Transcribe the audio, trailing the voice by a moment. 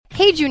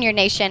Hey Junior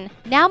Nation,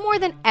 now more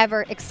than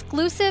ever,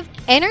 exclusive,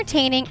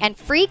 entertaining, and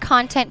free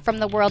content from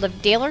the world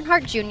of Dale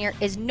Earnhardt Jr.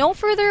 is no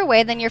further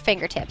away than your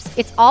fingertips.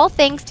 It's all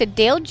thanks to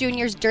Dale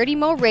Jr.'s Dirty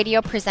Mo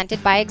Radio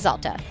presented by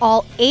Exalta.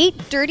 All 8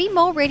 Dirty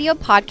Mo Radio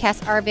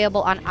podcasts are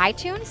available on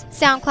iTunes,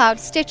 SoundCloud,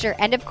 Stitcher,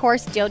 and of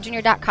course,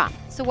 DaleJr.com.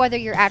 So whether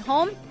you're at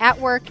home, at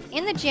work,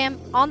 in the gym,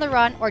 on the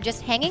run, or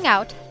just hanging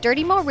out,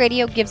 Dirty Mo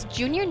Radio gives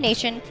Junior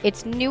Nation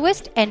its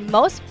newest and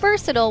most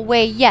versatile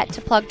way yet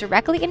to plug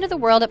directly into the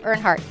world of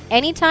Earnhardt,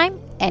 anytime,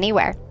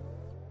 anywhere.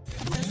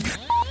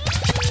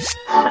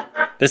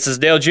 This is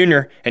Dale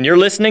Jr., and you're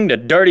listening to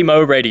Dirty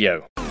Mo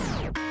Radio.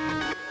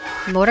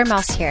 Motor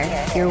Mouse here,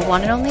 your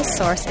one and only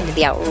source into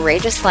the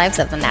outrageous lives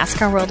of the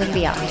NASCAR world and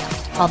beyond.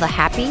 All the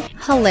happy,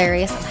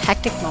 hilarious, and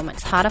hectic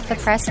moments hot off the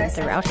press and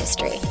throughout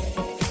history.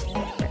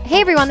 Hey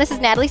everyone, this is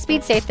Natalie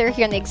Speed Sather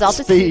here in the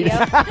Exalta Studio.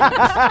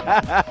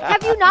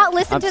 Have you not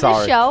listened to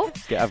the show?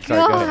 Yeah, I'm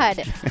sorry, go ahead.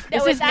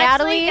 This is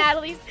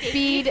Natalie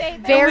Speed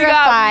Verified. Verified. We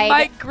got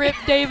Mike Grip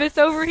Davis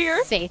over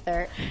here.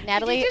 Sather.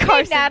 Natalie Did you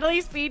Carson. say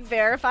Natalie Speed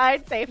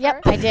Verified Sather?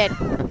 Yep,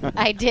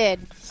 I did.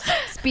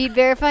 Speed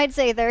Verified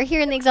Sather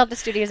here in the Exalta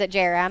Studios at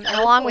JRM. And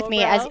along with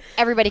me, as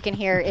everybody can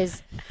hear,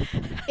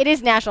 it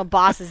is National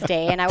Bosses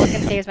Day. And I was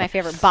going to say he's my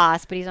favorite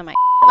boss, but he's on my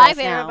My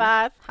favorite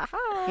boss.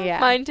 Yeah.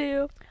 Mine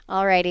too.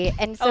 Alrighty.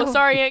 And so,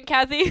 sorry, Aunt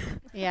Kathy.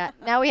 Yeah.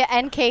 Now we have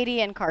and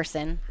Katie and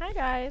Carson. Hi,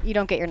 guys. You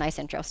don't get your nice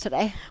intros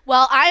today.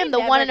 Well, I am We the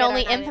never one and get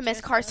only our infamous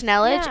nice Carson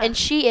intros. Elledge, Yeah. and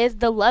she is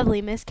the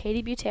lovely Miss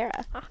Katie Butera.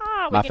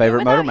 My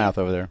favorite motor mouth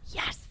over there.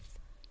 Yes.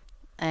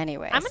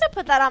 Anyways. I'm going to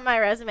put that on my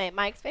resume.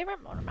 Mike's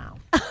favorite motor mouth.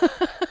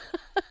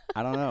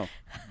 I don't know.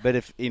 But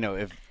if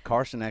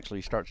Carson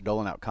actually starts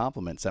doling out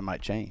compliments, that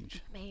might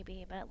change.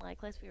 Maybe, but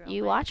let's be real.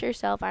 You watch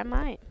yourself. I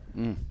might.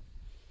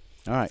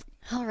 All right.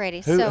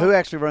 Alrighty. Who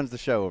actually runs the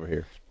show over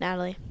here?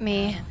 Natalie.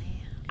 Me.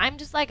 I'm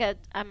just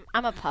I'm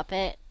a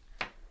puppet.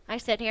 I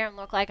sit here and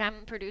look like I'm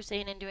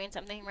producing and doing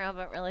something real,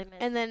 but really miss.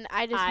 And then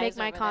I just Eyes make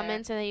my over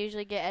comments, and they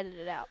usually get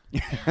edited out.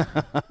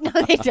 No,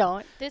 they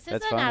don't. This is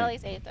That's a funny. Natalie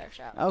Sather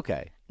show.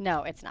 Okay.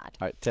 No, it's not.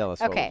 All right, tell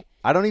us. Okay.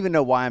 I don't even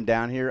know why I'm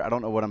down here. I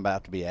don't know what I'm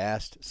about to be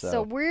asked.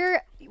 So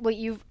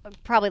you've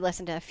probably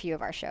listened to a few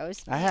of our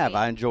shows. I have.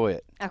 I enjoy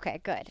it.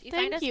 Okay, good. You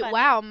find Thank us you. funny?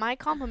 Wow, Mike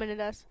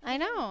complimented us. I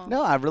know.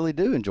 No, I really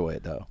do enjoy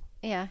it, though.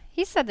 Yeah.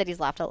 He said that he's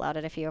laughed out loud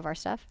at a few of our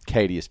stuff.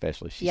 Katie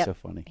especially. She's Yep. so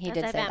funny. He As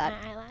did I say bat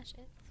that. my eyelashes.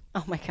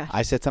 Oh my gosh.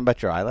 I said something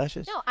about your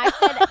eyelashes? No, I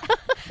said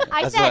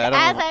I That's said right, I don't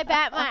as know. I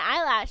bat my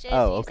eyelashes.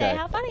 Oh, You okay. say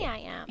how funny I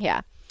am.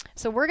 Yeah.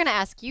 So we're going to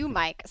ask you,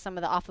 Mike, some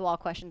of the off-the-wall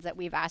questions that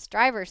we've asked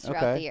drivers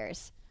throughout Okay. the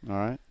years. All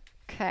right.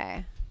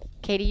 Okay.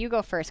 Katie, you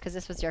go first because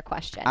this was your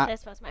question.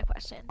 This was my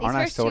question. These Aren't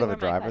I first sort two of a were my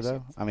driver, though?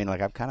 questions. I mean,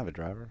 I'm kind of a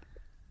driver,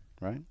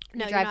 right?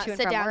 No, drive you're not. to and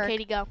Sit from down, work.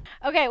 Katie. Go.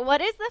 Okay,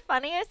 what is the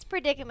funniest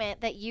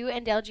predicament that you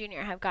and Dale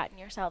Jr. have gotten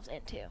yourselves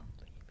into?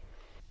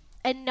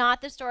 And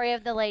not the story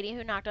of the lady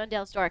who knocked on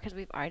Dale's door, because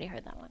we've already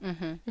heard that one.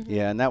 Mm-hmm.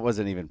 Yeah, and that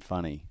wasn't even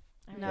funny.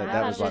 No, that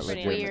that was was like just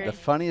legitimate. weird. The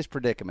funniest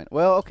predicament.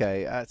 Well,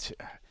 okay.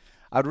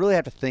 I'd really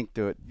have to think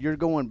through it. You're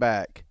going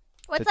back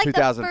What's to like the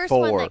first 2004.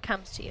 one that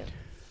comes to you?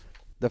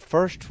 The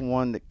first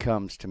one that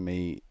comes to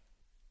me,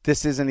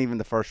 this isn't even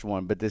the first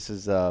one, but this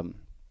is,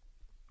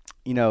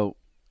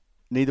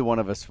 neither one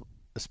of us,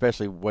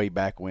 especially way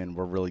back when,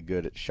 were really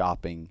good at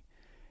shopping.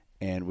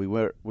 And we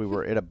were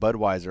at a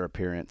Budweiser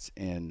appearance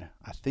in,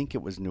 I think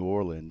it was New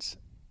Orleans,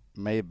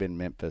 may have been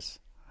Memphis.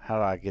 How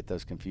did I get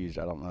those confused?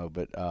 I don't know,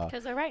 but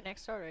Because they're right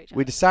next door to each other.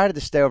 we decided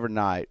to stay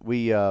overnight.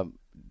 We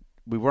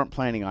weren't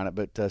planning on it,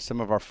 but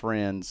some of our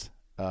friends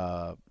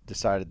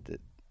decided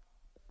that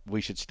we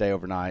should stay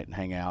overnight and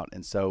hang out,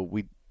 and so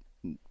we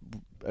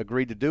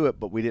agreed to do it.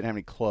 But we didn't have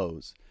any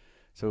clothes,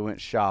 so we went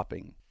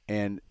shopping.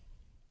 And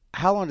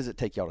how long does it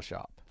take y'all to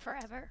shop?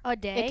 Forever. A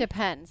day. It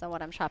depends on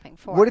what I'm shopping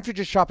for. What if you're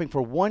just shopping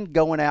for one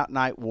going out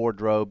night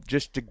wardrobe,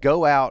 just to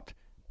go out,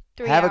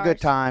 3 have hours. a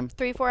good time?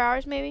 3-4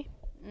 hours, maybe.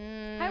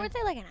 I would say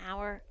like an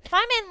hour. If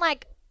I'm in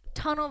like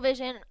tunnel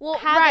vision, Well,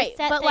 have right, a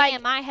set but, thing like-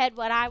 in my head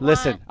what I want.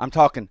 Listen, I'm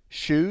talking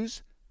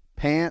shoes,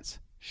 pants,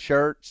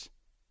 shirts,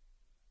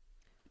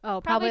 Oh,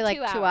 Probably probably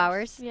like 2 2 hours.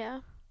 hours. Yeah.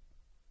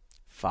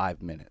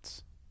 5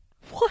 minutes.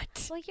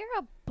 What? Well, you're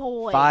a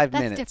boy. 5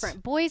 That's minutes.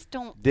 different. Boys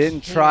don't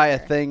Didn't try a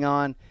care. thing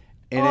on.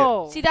 And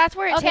Oh. See, that's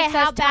where it Okay, takes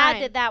how us bad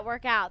time. did that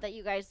work out that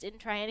you guys didn't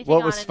try anything What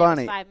on was and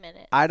funny, it was 5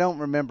 minutes? I don't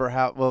remember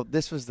how. Well,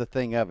 this was the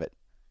thing of it.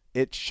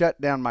 It shut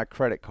down my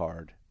credit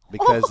card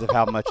because of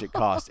how much it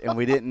cost, and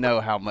we didn't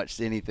know how much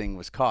anything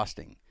was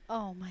costing.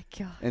 Oh my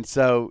god. And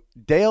so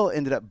Dale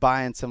ended up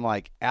buying some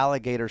like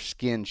alligator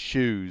skin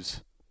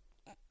shoes.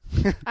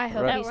 I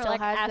hope Right. that he were still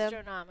like has them.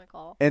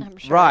 astronomical. And I'm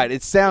sure. right,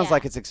 it sounds Yeah.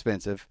 like it's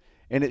expensive,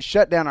 and it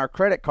shut down our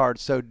credit card,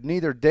 so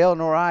neither Dale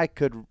nor I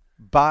could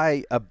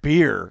buy a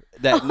beer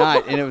that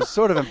night, and it was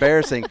sort of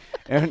embarrassing,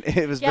 and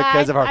it was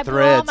because of our I blew all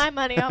threads. my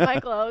money on my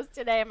clothes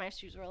today, and my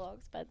shoes were a little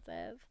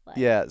expensive. Like,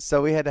 Yeah,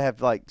 so we had to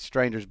have like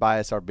strangers buy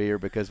us our beer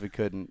because we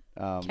couldn't.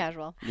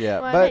 Casual.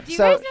 Yeah, Well, but Do you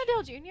so guys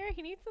know Dale Jr.?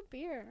 He needs some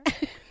beer.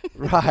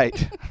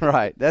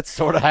 right. That's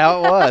sort of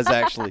how it was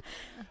actually.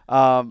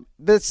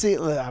 But see,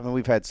 I mean,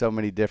 we've had so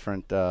many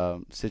different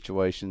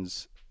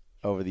situations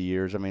over the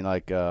years. I mean,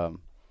 like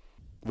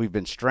we've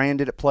been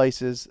stranded at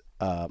places.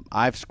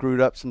 I've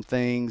screwed up some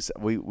things.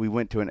 We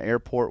went to an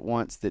airport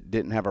once that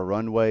didn't have a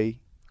runway.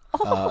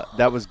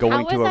 That was going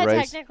How was to a that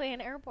race. technically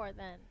an airport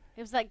then?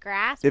 It was like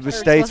grass. It was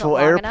Or it Statesville wasn't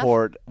long enough?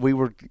 Airport. We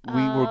were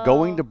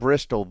going to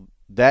Bristol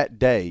that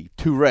day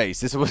to race.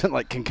 This wasn't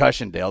like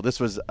Concussion Dale. This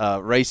was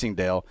Racing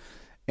Dale.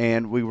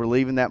 And we were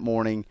leaving that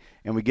morning,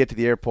 and we get to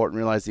the airport and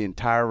realize the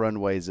entire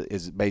runway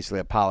is basically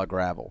a pile of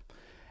gravel.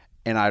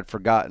 And I'd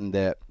forgotten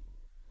that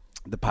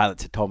the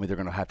pilots had told me they're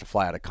going to have to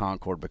fly out of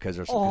Concord because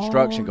there's some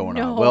construction going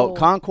on. Well,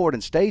 Concord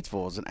and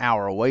Statesville is an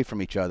hour away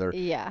from each other.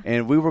 Yeah.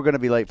 And we were going to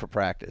be late for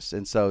practice.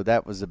 And so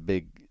that was a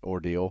big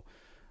ordeal.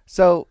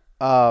 So,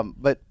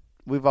 but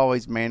we've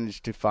always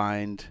managed to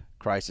find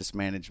crisis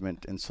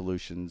management and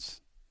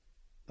solutions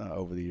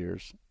over the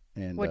years.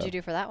 And What'd you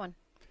do for that one?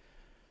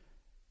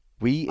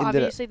 we ended up,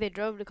 Obviously, they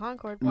drove to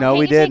Concord. no, Can't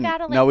we you take didn't. out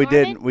a No, we Lake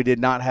Norman? didn't. We did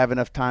not have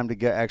enough time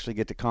to actually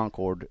get to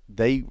Concord.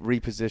 They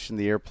repositioned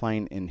the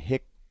airplane in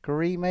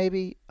Hickory,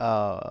 maybe.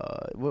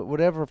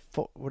 Whatever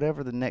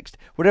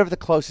the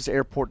closest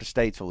airport to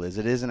Statesville is.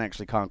 It isn't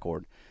actually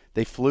Concord.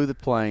 They flew the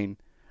plane.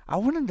 I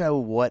want to know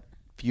what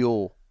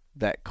fuel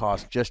that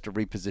cost just to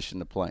reposition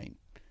the plane.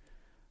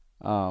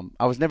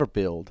 I was never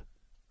billed,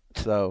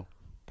 so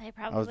They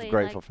probably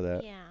grateful for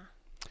that. Yeah.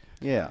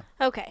 yeah.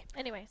 Okay,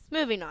 Anyways.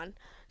 moving on.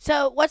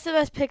 So, what's the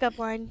best pickup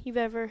line you've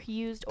ever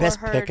used or Best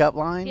heard? pickup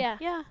line? Yeah.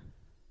 Yeah,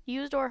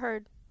 used or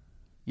heard.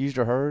 Used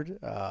or heard?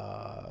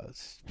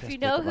 If you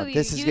know who you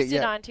used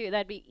it onto,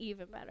 that'd be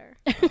even better.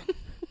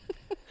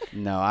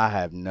 No, I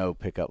have no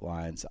pickup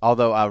lines.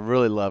 Although I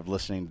really loved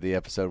listening to the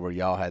episode where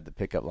y'all had the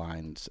pickup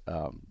lines.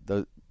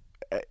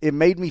 It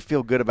made me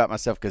feel good about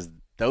myself because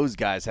those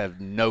guys have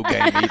no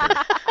game either.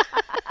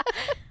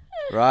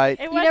 Right?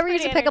 It You was never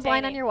pretty used a pickup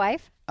line on entertaining. your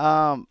wife?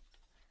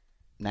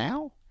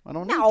 Now? I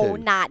don't need No,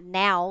 to. not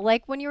now.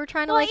 Like when you were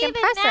trying to Well, like even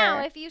impress now,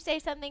 her. if you say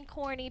something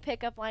corny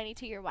pickup liney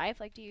to your wife,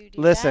 like do you do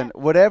Listen, that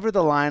whatever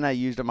the line I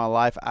used in my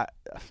life, on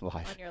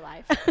your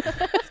life?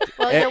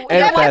 Well, Edit your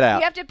that wife, out.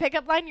 You have to pick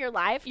up line your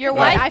life. Your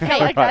Like, wife- I feel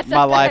like Right, that's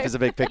my up life there. is a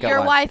big pickup your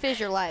line. wife is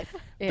your life.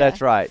 Yeah.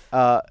 That's right.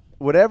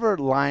 Whatever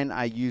line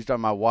I used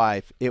on my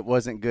wife, it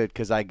wasn't good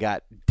because I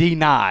got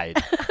denied.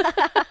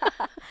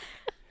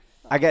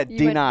 I got You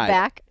went denied.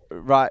 back.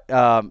 Right.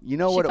 You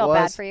know She what it felt was?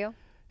 bad for you.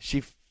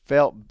 She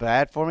felt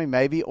bad for me,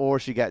 maybe, or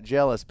she got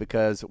jealous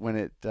because when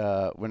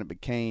it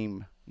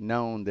became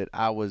known that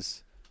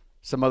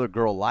some other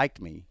girl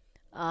liked me,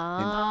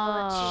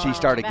 Oh. she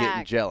started back.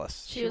 getting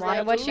jealous. She was wanted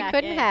like, what "Ooh, she back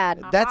couldn't in."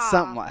 had. That's Aha.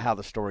 something like how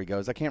the story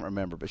goes. I can't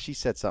remember, but she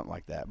said something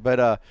like that.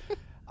 But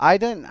I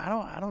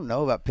don't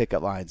know about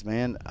pickup lines,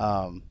 man.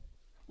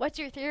 What's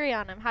your theory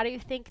on them? How do you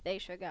think they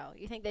should go?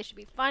 You think they should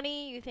be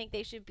funny? You think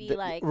they should be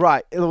like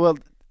Right. Well,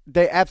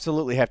 they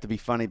absolutely have to be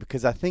funny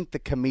because I think the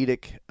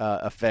comedic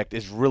effect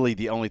is really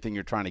the only thing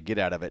you're trying to get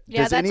out of it.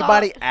 Yeah, Does that's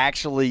anybody all-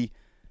 actually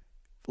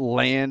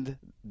land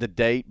the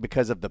date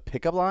because of the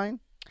pickup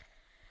line?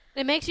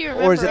 It makes you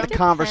remember. Or is it the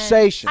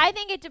conversation? I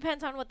think it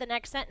depends on what the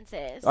next sentence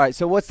is. All right,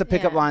 so what's the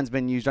pickup Yeah. lines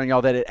been used on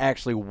y'all that it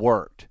actually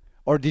worked?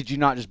 Or did you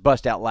not just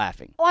bust out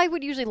laughing? Well, I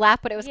would usually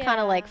laugh, but it was kind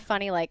Yeah. of like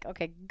funny, like,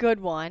 okay, good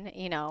one,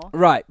 you know.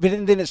 Right, but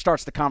then it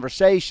starts the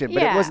conversation,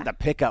 but it Yeah. wasn't the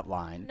pickup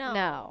line.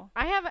 No.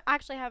 I haven't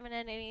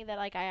had any that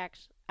like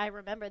I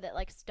remember that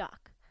like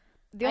stuck.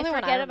 The I only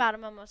one forget I about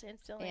them almost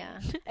instantly. Yeah.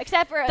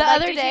 Except for The like,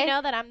 other did day- you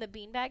know that I'm the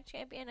beanbag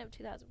champion of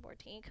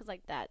 2014? Because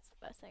like that's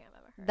the best thing I've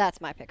ever heard. That's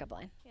my pickup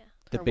line.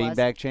 The Or was.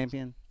 beanbag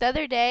champion? The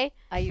other day,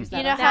 I use that.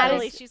 You know on how Natalie,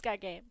 Saturdays. she's got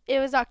game. it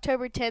was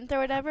October 10th or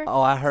whatever.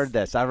 Oh, I heard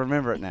this. I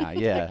remember it now.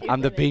 Yeah, You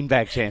I'm the did it.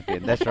 beanbag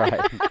champion. That's right.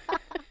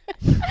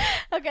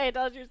 Okay,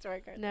 tell us your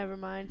story, Kurt. Never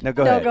mind. No,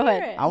 go No, ahead. go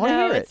ahead. I want to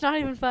no, hear it. it's not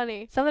even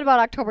funny. Something about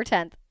October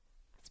 10th.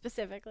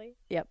 Specifically.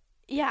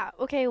 Yeah,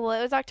 okay, well,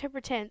 it was October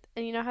 10th,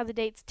 and you know how the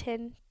date's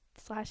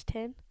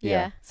 10/10?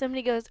 Yeah.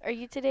 Somebody goes, "Are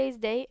you today's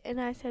date?" And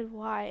I said,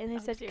 "Why?" And they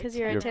I'm said, serious. "Because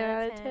you're a You're- 10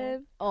 out of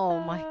 10." Oh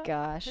my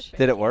gosh.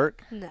 Did it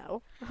work?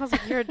 No. I was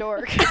like, "You're a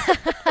dork."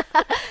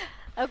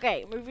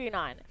 Okay, moving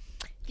on.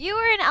 If you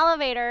were in an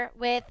elevator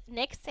with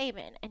Nick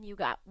Saban and you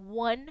got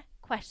one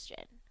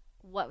question,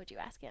 what would you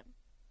ask him?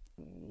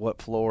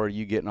 What floor are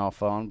you getting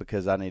off on?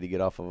 Because I need to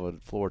get off of a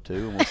floor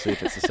too, and we'll see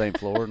if it's the same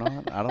floor or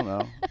not. I don't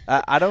know.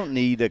 I don't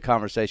need a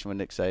conversation with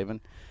Nick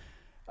Saban.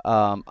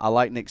 I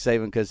like Nick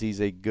Saban because he's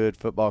a good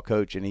football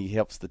coach and he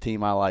helps the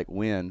team I like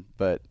win.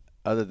 But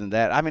other than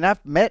that, I mean,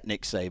 I've met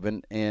Nick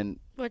Saban and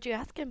What'd you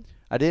ask him?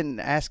 I didn't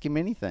ask him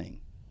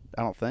anything.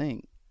 I don't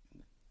think.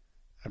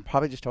 I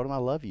probably just told him I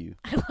love you.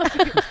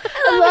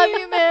 I love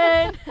you,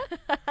 man.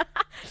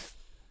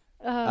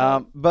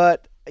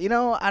 But you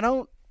know, I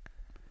don't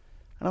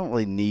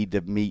really need to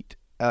meet.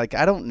 Like,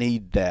 I don't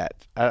need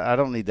that. I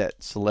don't need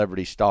that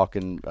celebrity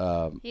stalking.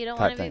 You don't type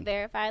want to be thing.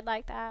 verified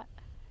like that?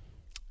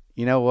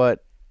 You know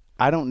what?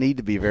 I don't need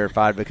to be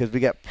verified because we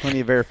got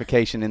plenty of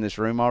verification in this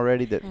room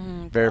already that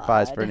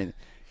verifies for anything.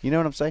 You know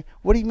what I'm saying?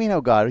 What do you mean,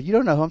 oh God? You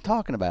don't know who I'm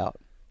talking about.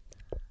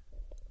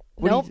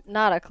 What do Nope,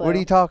 not a clue. What are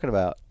you talking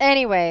about?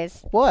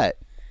 Anyways. What?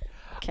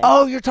 Okay.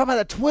 Oh, you're talking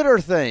about the Twitter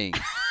thing.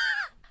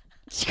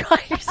 God,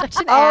 you're such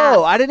an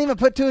Oh, ass. I didn't even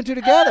put two and two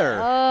together.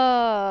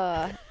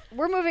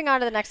 We're moving on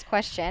to the next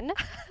question.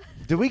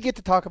 Do we get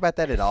to talk about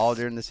that at all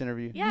during this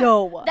interview? Yeah.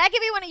 No. That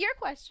could be one of your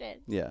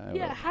questions. Yeah. I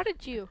Yeah. will. How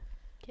did you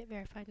get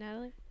verified,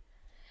 Natalie?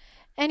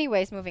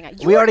 Anyways, moving on.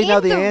 You We were already know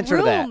in the answer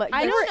to that. room.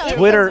 I You don't were know. in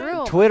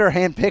the Twitter room.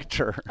 handpicked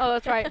her. Oh,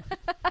 that's right.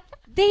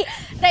 They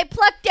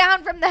plucked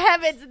down from the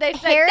heavens and they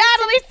said, Harrison-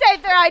 Natalie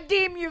Sather, I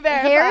deem you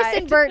verified.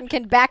 Harrison Burton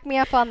can back me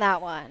up on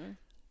that one.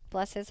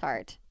 Bless his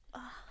heart.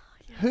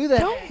 Who the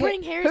Don't heck-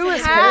 bring Harrison Who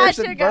is Burton. Had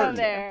Harrison to go Burton?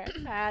 there.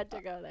 Had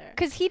to go there.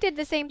 Because he did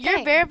the same Your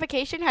thing.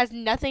 verification has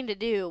nothing to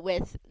do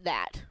with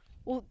that.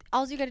 Well,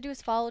 all you got to do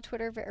is follow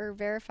Twitter or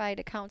verified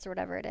accounts or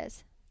whatever it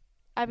is.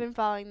 I've been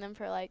following them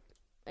for like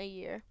a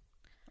year.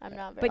 I'm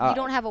not But very. you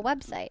don't have a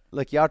website.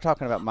 Look, y'all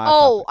talking about my.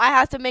 Oh, I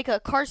have to make a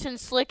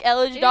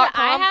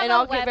CarsonSlickEllage.com and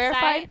I'll get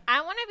verified.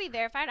 I want to be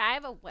verified. I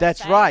have a website.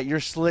 That's right.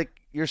 You're Slick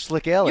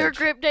Elledge. You're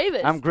Grip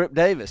Davis. I'm Grip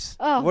Davis.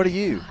 Oh, What are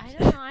you? I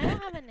don't know. I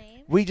don't have a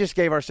name. We just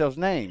gave ourselves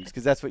names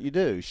because that's what you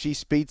do. She's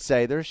Speed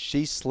Sather.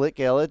 She's Slick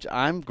Elledge.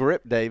 I'm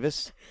Grip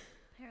Davis.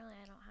 Apparently,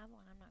 I don't have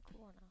one. I'm not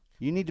cool enough.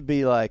 You need to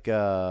be like,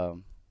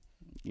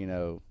 you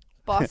know.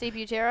 Bossy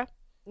Butera.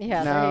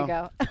 Yeah, No.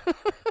 there you go.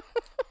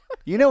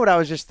 You know what I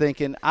was just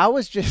thinking? I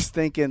was just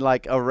thinking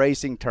like a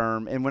racing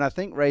term, and when I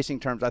think racing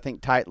terms, I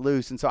think tight,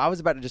 loose, and so I was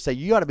about to just say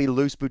you ought to be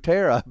loose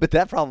Butera, but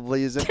that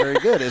probably isn't very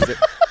good, is it?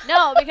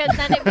 No, because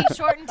then it'd be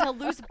shortened to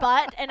loose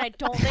butt, and I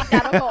don't think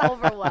that'll go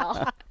over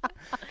well.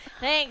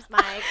 Thanks,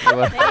 Mike.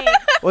 Well-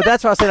 Thanks. Well,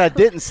 that's why I said I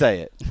didn't say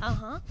it.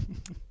 Uh-huh.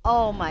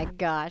 Oh, my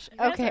gosh. You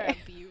guys are Okay.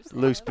 abusive.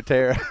 Loose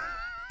Butera.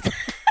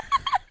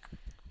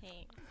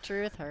 Thanks.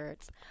 Truth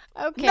hurts.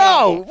 Okay.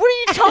 No, what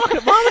are you talking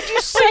about? Why would you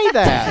say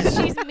that?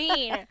 She's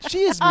mean. She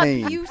is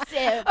mean.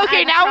 Abusive.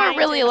 Okay, I'm now trying we're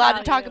really allowed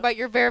to tell talk you. about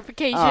your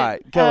verification. All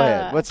right, go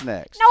ahead. What's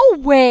next? No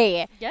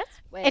way. Yes.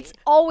 Wait. It's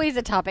always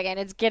a topic, and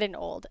it's getting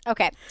old.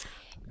 Okay.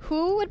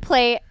 Who would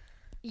play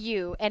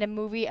you in a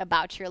movie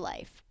about your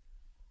life?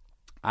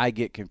 I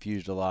get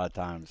confused a lot of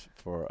times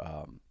for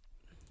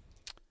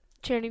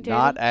Channing Tatum.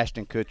 not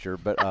Ashton Kutcher,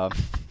 but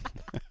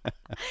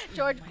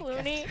George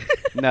Clooney.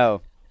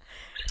 no.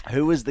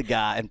 Who was the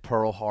guy in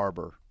Pearl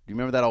Harbor? Do you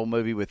remember that old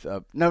movie with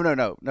not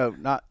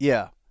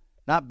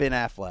Ben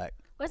Affleck.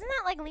 Wasn't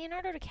that like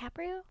Leonardo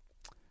DiCaprio?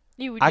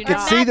 You I do could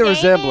not. see the Matt Damon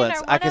resemblance.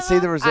 or I one could of see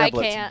the them?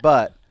 resemblance, can't.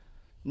 but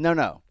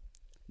no.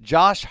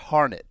 Josh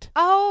Hartnett.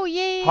 Oh,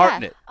 yeah.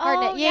 Hartnett.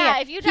 Hartnett, Oh, yeah.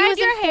 yeah. If you he dyed was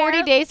your in 40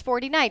 hair- Days,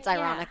 40 Nights, Yeah.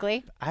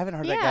 ironically. I haven't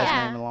heard that Yeah.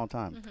 guy's name in a long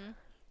time.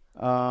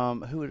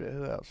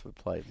 Who else would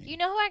play me? You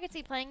know who I could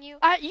see playing you?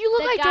 You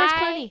look The like George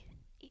guy- Clooney.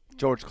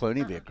 George Clooney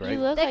would be a great You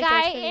look The like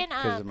guy George Clooney. in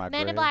 'Cause of my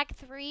Men gray in Black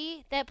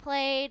 3 that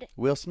played...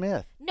 Will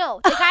Smith.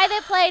 No, the guy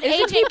that played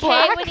Isn't he Agent K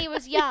black? when he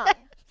was young.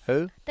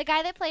 Who? The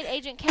guy that played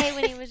Agent K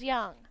when he was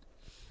young.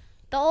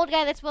 The old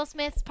guy that's Will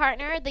Smith's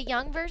partner, the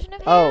young version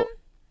of him.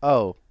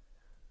 Oh,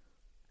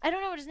 I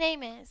don't know what his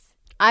name is.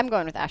 I'm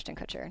going with Ashton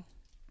Kutcher.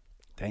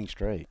 dang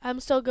straight. I'm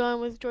still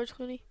going with George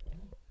Clooney.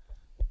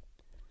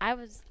 I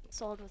was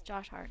sold with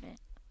Josh Hartnett.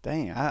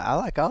 Dang, I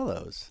like all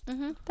those.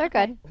 Mm-hmm. They're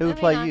good. Who would Moving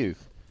play on. you?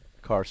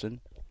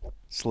 Carson?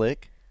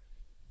 Slick?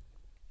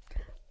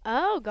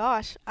 Oh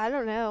gosh, I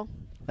don't know.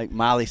 Like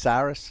Miley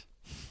Cyrus?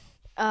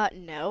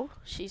 No,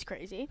 she's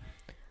crazy.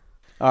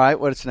 All right,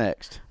 what's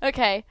next?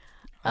 Okay.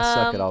 I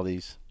suck at all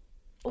these.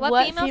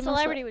 What female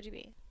celebrity would you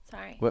be?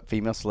 Sorry. What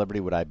female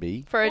celebrity would I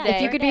be? for a Yeah, day?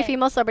 If you For a could be a day.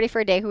 female celebrity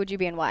for a day, who would you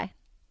be and why?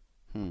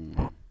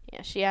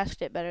 Yeah, she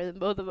asked it better than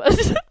both of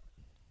us.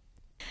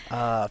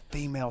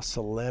 Female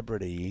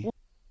celebrity.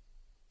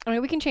 I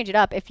mean, we can change it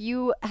up. If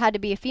you had to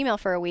be a female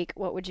for a week,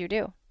 what would you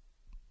do?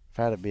 If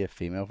I had to be a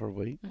female for a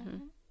week.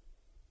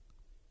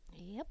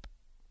 Yep.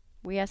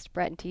 We asked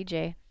Brett and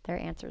TJ. Their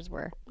answers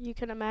were. You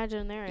can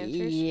imagine their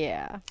answers.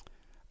 Yeah.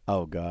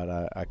 Oh,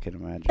 God, I can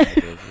imagine. what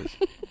this is.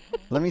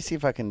 Let me see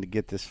if I can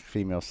get this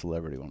female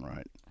celebrity one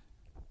right.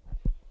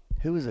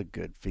 Who is a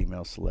good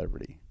female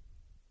celebrity?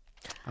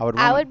 I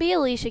wanna- would be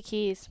Alicia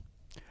Keys.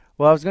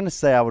 Well, I was going to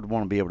say I would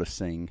want to be able to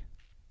sing.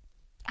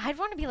 I'd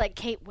want to be like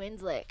Kate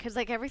Winslet because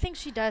like everything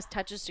she does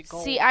touches to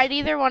gold. See, I'd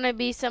either want to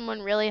be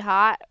someone really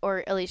hot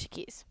or Alicia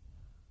Keys.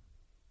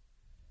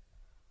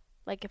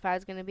 Like if I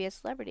was gonna be a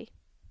celebrity.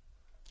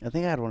 I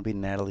think I'd want to be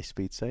Natalie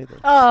Speed Sather.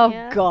 Oh,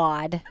 Yeah.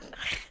 God.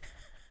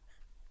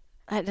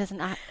 That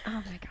doesn't. Oh,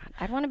 my God.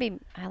 I'd want to be.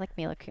 I like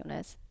Mila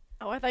Kunis.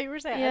 Oh, I thought you were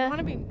saying Yeah. I want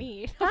to be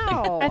me.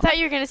 Oh. I thought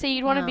you were gonna say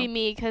you'd want to No. be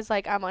me because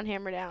like I'm on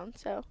Hammer Down.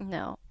 So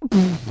No.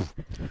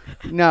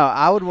 No,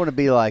 I would want to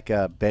be like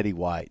Betty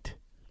White.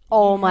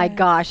 Oh, my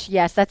gosh.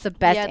 Yes, that's the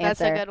best yeah, answer.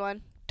 that's a good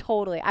one.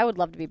 Totally. I would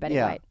love to be Betty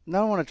yeah. White. No,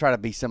 I don't want to try to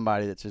be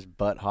somebody that's just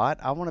butt hot.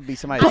 I want to be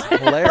somebody that's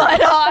hilarious.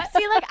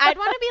 See, like I'd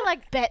want to be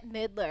like Bette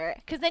Midler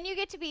because then you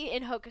get to be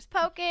in Hocus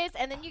Pocus,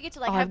 and then you get to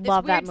like Oh, I have this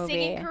love that weird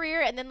singing movie.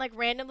 career, and then like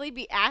randomly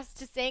be asked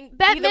to sing.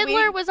 Bette Be the Midler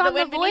Wind- was on The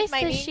Wind Beneath Voice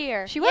My this Wings.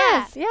 year. She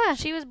Yeah. was. Yeah.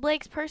 She was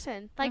Blake's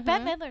person. Like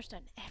Bette Midler's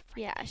done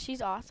everything. Yeah,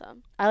 she's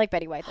awesome. I like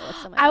Betty White, though. That's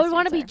still my I would best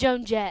want to be answer.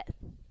 Joan Jett.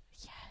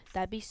 Yes,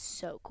 that'd be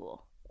so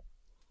cool.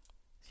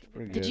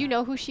 Pretty Did good. you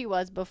know who she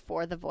was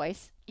before The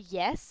Voice?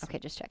 Yes. Okay,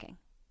 just checking.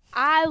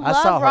 I I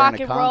saw love her rock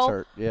in a and roll.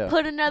 concert. Yeah.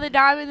 Put another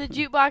dime in the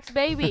jukebox,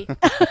 baby.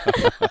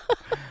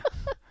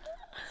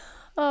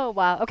 Oh,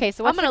 wow. Okay,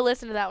 so I'm what's going to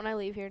listen to that when I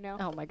leave here now.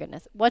 oh, my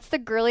goodness. What's the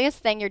girliest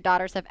thing your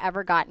daughters have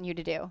ever gotten you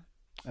to do?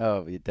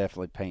 Oh, you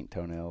definitely paint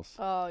toenails.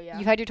 Oh, yeah.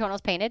 You've had your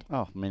toenails painted?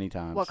 Oh, many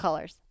times. What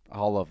colors?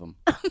 All of them.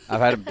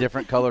 I've had them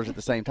different colors at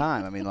the same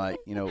time. I mean, like,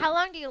 How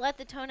long do you let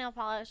the toenail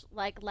polish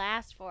like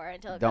last for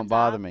until it don't comes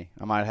bother off? me.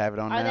 I might have it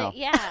on Are now. they?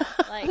 Yeah.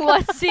 Like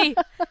Let's see.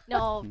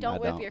 no, I don't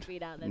whip don't. your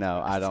feet out. That's No,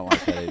 gross. I don't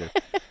like that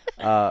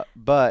either.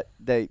 But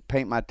they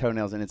paint my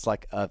toenails, and it's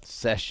like a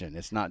session.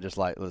 It's not just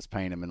like, let's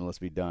paint them and let's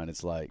be done.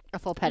 It's like, A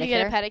full You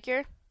get a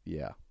pedicure? pedicure?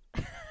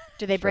 yeah.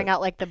 Do they bring Sure. out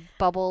like the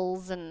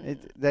bubbles and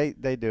They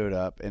do it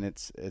up, and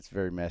it's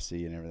very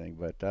messy and everything.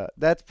 But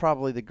that's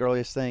probably the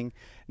girliest thing.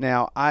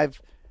 Now,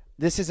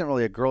 this isn't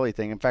really a girly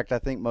thing. In fact, I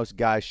think most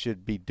guys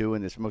should be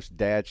doing this. Most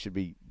dads should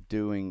be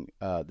doing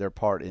their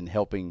part in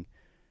helping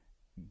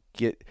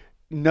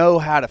know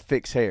how to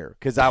fix hair,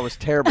 because I was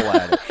terrible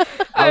at it.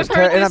 I've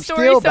heard and this I'm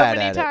story still so bad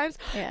many at times.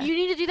 Yeah. You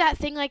need to do that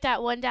thing like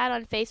that one dad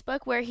on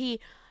Facebook where he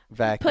it.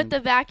 Vacuum. put the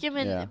vacuum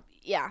in. Yeah.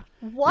 Yeah.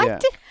 what? Yeah.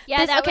 Yeah,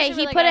 This- that okay, was a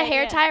he really put good a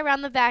hair idea. tie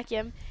around the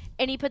vacuum,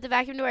 and he put the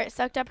vacuum to where it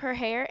sucked up her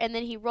hair, and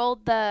then he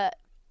rolled the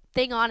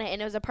thing on it,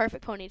 and it was a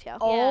perfect ponytail.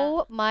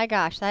 Oh my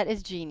gosh, that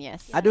is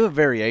genius. I do a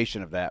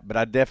variation of that, but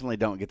I definitely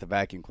don't get the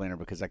vacuum cleaner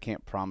because I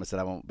can't promise that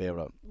I won't be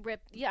able to.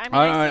 Rip. Yeah, I mean,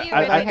 I see you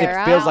ripping hair it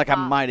out. feels like I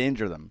off. might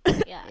injure them.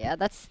 Yeah. Yeah,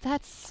 that's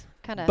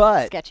kind of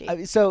But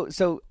sketchy.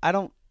 so I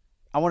don't.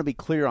 I want to be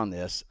clear on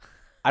this.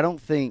 I don't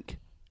think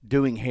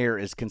doing hair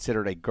is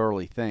considered a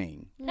girly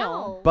thing,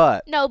 No.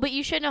 but No, but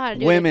you should know how to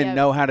do it. women if you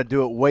know how to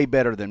do it way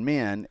better than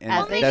men, and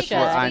As they that's should.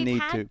 where I We've need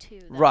had to.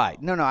 though. Right?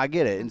 No, I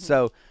get it, and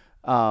so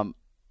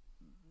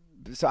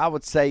I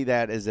would say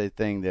that is a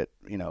thing that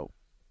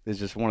is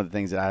just one of the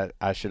things that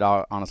I should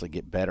honestly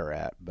get better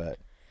at. But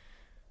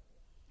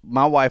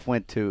my wife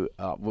went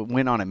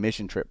on a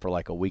mission trip for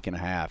like a week and a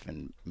half,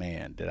 and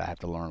man, did I have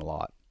to learn a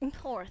lot.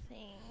 Poor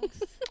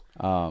things.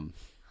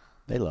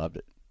 They loved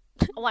it.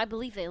 Oh, I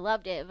believe they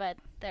loved it, but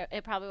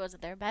it probably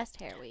wasn't their best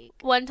hair week.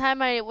 One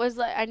time I was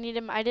like, I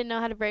didn't know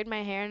how to braid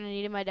my hair, and I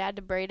needed my dad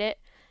to braid it,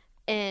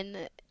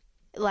 and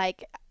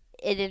like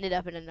it ended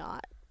up in a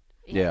knot.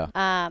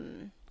 Yeah.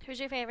 Who's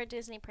your favorite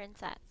Disney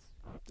princess?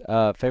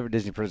 Favorite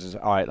Disney princess.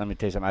 All right, let me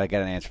tell you something. I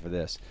got an answer for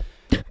this.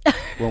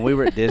 When we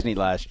were at Disney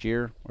last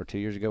year or 2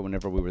 years ago,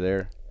 whenever we were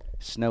there,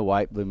 Snow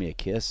White blew me a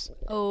kiss.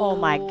 oh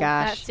my That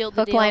gosh. sealed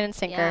the Hook, deal. line, and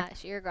sinker. Yeah, is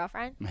she your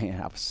girlfriend? Man,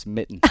 I was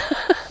smitten.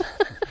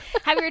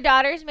 Have your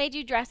daughters made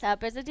you dress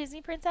up as a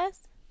Disney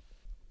princess?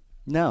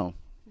 No,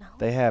 No.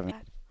 they haven't.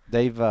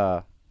 They've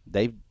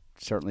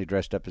certainly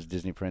dressed up as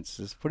Disney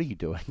princesses. What are you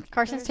doing?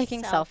 Carson's They're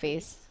taking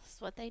selfies.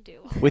 That's what they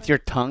do. With your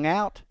tongue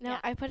out? No, Yeah.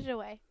 I put it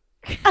away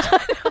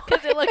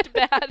because it looked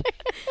bad.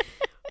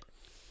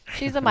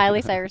 She's a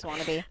Miley Cyrus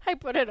wannabe. I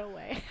put it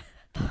away.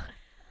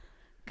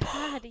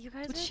 God, you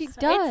guys But are she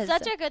so, does.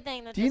 It's such a good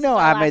thing that Do you this know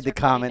is our I made last the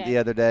recording comment day. the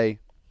other day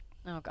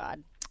Oh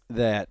God.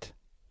 that,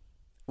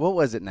 what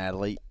was it,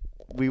 Natalie?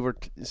 We were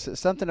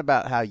something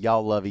about how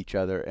y'all love each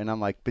other, and I'm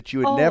like, but you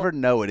would Oh. never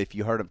know it if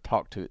you heard them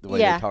talk to the way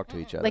Yeah. they talk to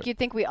each other. Like you'd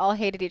think we all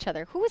hated each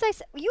other. Who was I?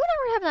 You and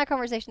I were having that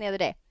conversation the other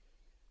day.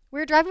 We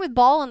were driving with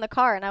Ball in the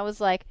car, and I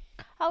was like,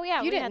 Oh yeah,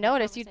 if you we didn't had that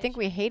notice, you'd think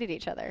conversation. we hated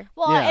each other.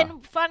 Well, Yeah.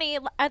 and funny,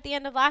 at the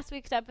end of last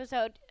week's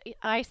episode,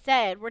 I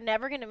said we're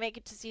never going to make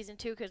it to season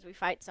 2 because we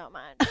fight so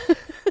much.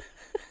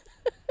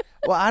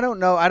 Well, I don't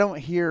know. I don't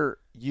hear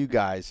you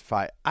guys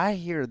fight. I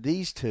hear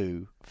these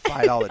two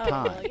fight all the Oh,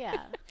 time. well,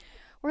 yeah.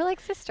 We're like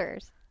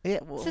sisters. Yeah,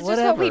 This is just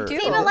whatever. what we do.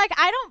 See, but like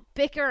I don't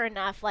bicker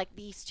enough like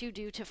these two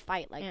do to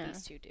fight like Yeah.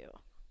 these two do.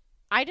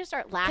 I just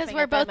start laughing Because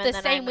we're at them both and the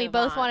then same. I We move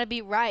both on. want to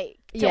be right.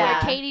 To Yeah.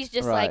 where Katie's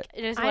just Right. like,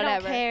 just I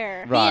whatever. don't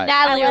care. Me Right. and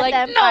Natalie I are let like,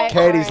 them no. fight.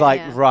 Katie's like,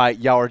 Yeah. right,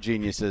 y'all are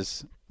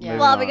geniuses. Yeah. Moving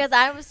Well, on. because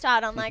I was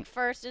taught on like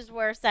first is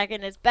worst,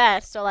 second is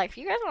best. So like if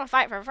you guys want to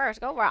fight for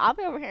first, go for it. I'll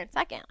be over here in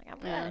second. Like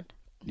I'm Yeah.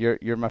 good.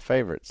 you're my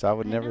favorite, so I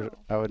would I never. know.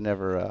 I would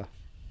never.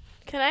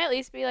 Can I at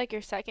least be like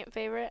your second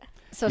favorite?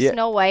 So Yeah,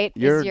 Snow White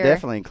You're is your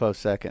definitely in close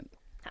second.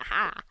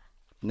 Haha.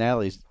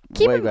 Natalie's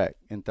Keep way him- back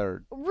in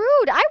third.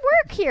 rude. I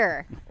work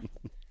here.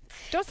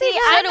 Don't say See,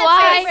 that. I'm the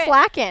I'm favorite.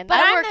 slacking. But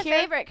I I'm work the here.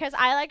 favorite because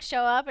I like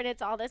show up and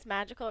it's all this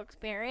magical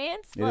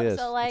experience. It is.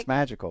 So like It's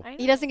magical. I know,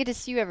 He doesn't get to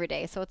see you every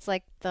day, so it's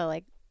like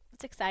the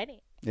it's exciting.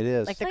 It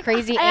is. like the Like,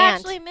 crazy I aunt,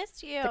 actually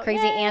missed you. the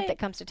crazy aunt Yay. that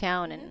comes to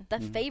town, and the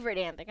favorite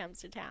aunt that comes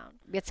to town.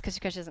 it's because she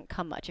doesn't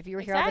come much. If you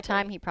were here all the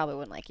Exactly. time, he probably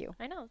wouldn't like you.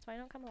 I know, that's why I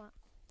don't come a lot.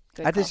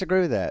 Good I call.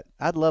 disagree with that.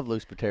 I'd love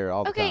Luce Patera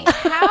all the Okay,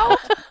 time. how?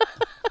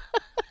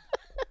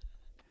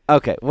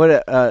 Okay.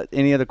 What?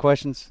 Any other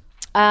questions?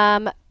 Do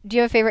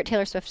you have a favorite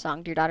Taylor Swift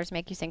song? Do your daughters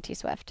make you sing T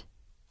Swift?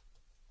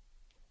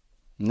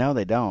 No,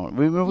 they don't.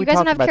 We You guys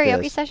don't talked have about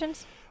karaoke this.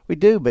 sessions? We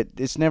do, but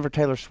it's never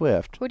Taylor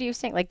Swift. Who do you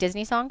sing? Like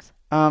Disney songs?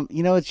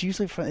 It's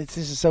usually this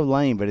is so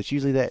lame, but it's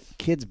usually that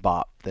Kids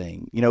Bop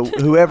thing.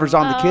 Whoever's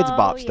on the Kids Oh,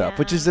 Bop stuff,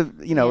 which is an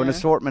Yeah.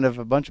 assortment of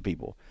a bunch of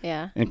people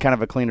Yeah. and kind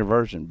of a cleaner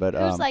version. But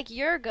Who's like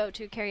your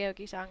go-to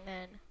karaoke song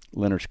then?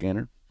 Leonard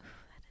Skinner.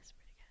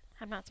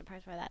 I'm not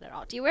surprised by that at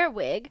all. Do you wear a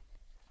wig?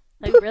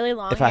 Like really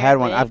long. If I had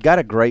one, I've got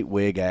a great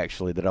wig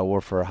actually that I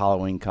wore for a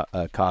Halloween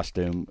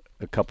costume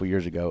a couple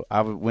years ago.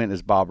 I went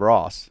as Bob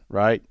Ross,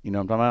 right? You know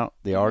what I'm talking about?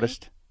 The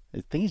artist.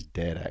 I think he's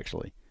dead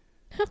actually.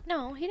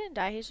 No, he didn't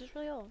die. He's just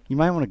really old. You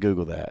might want to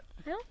Google that.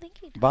 I don't think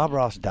he died. Bob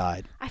Ross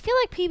died. I feel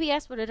like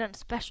PBS would have done a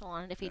special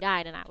on it if he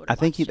died, and I would. I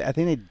think they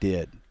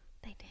did.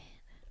 They did.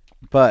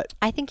 But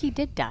I think he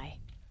did die.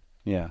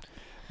 yeah.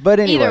 But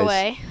anyways, Either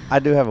way. I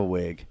do have a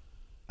wig,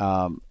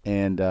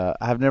 and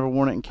I've never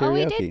worn it in Oh,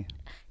 he karaoke. did?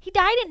 He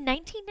died in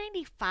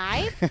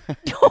 1995.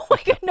 Oh my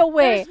God, no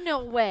way. There's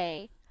no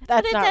way.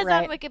 That's what it not says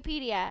right. on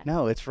Wikipedia.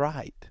 No, it's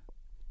right.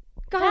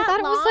 God, I That thought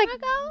it was long like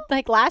ago?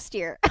 like last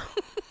year.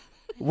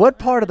 What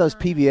part of those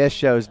PBS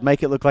shows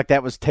make it look like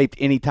that was taped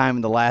any time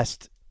in the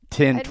last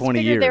 10, I just 20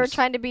 figured years? they were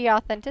trying to be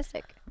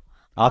authentic.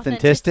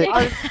 Authentic?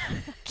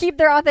 Keep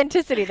their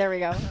authenticity. There we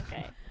go.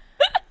 Okay.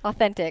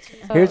 Authentic.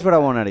 Here's what I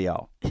want out of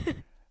y'all.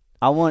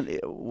 I want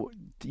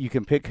you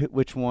can pick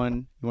which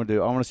one you want to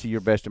do. I want to see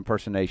your best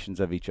impersonations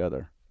of each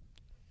other.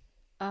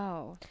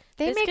 Oh,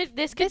 This could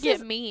this get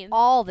is mean.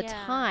 all the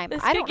Yeah. time.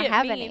 This I could don't get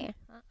have mean. any.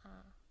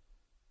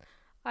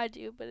 I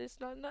do, but it's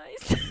not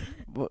nice.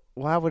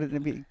 Why would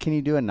it be? Can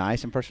you do a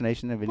nice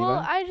impersonation of anybody?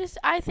 Well,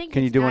 I think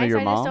Can you it's do one of nice. your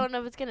I mom? just don't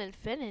know if it's gonna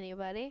offend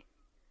anybody.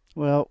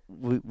 Well,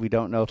 we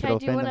don't know if Can it'll I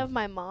do offend one them. of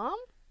my mom?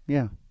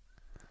 Yeah.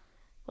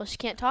 Well, she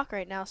can't talk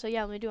right now, so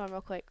yeah, let me do one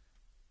real quick.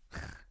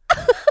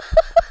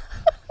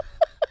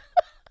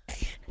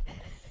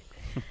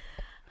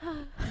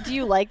 Do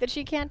you like that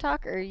she can't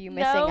talk, or are you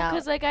missing No, out?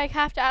 because like I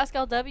have to ask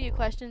LW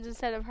questions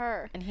instead of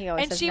her. And he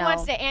always And says she no.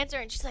 wants to answer,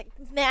 and she's like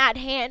mad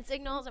hand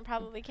signals, and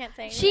probably can't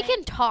say anything. She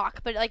can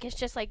talk, but like it's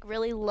just like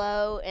really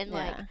low and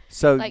Yeah.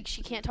 So like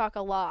she can't talk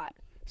a lot.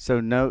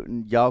 so no,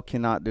 y'all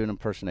cannot do an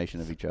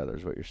impersonation of each other.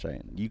 Is what you're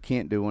saying? You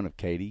can't do one of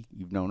Katie.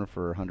 You've known her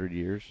for 100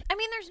 years. I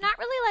mean, there's not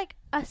really like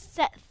a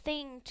set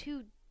thing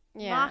to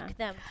Yeah. mock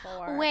them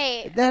for.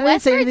 Wait, That didn't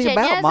West say anything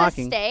about Virginia's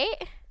mocking. a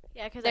state?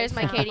 Yeah, because There's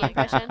my Katie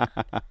impression.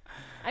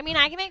 I mean,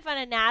 I can make fun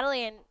of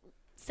Natalie and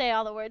say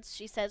all the words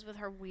she says with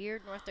her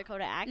weird North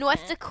Dakota accent.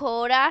 North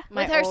Dakota.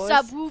 My with her O's.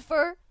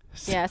 subwoofer.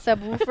 Yeah,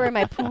 subwoofer and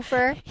my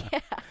poofer. Yeah.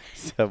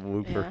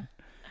 Subwoofer. Yeah.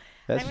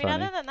 That's I mean,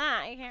 funny. other than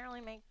that, you can't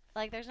really make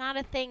like. There's not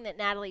a thing that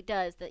Natalie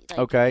does that like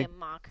Okay. you can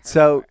mock her.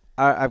 So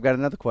for. I've got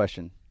another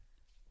question.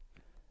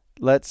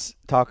 Let's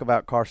talk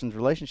about Carson's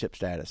relationship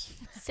status.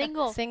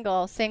 Single.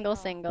 Single.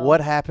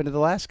 What happened to the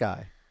last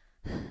guy?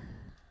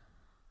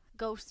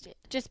 Ghosted.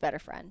 Just better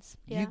friends.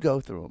 Yeah. You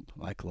go through them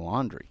like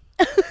laundry.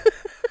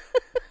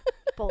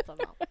 Both of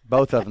them.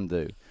 Both of them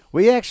do.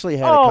 We actually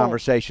had Oh, a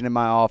conversation in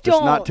my office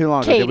not don't, too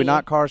long ago. Did we Katie.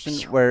 not, Carson?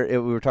 Where we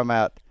were talking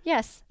about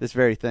Yes. this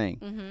very thing.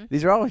 Mm-hmm.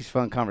 These are always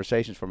fun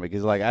conversations for me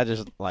because, like, I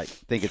just like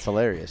think it's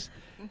hilarious.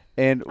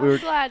 And we I'm were,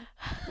 glad.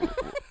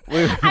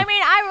 we were I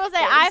mean, I will say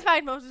I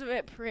find most of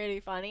it pretty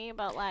funny,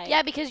 but like.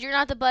 Yeah, because you're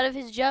not the butt of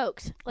his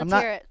jokes. I'm Let's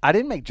not, hear it. I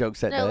didn't make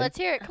jokes that No, day. let's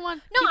hear it. Come on.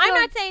 No, Keep I'm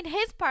going. not saying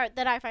his part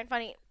that I find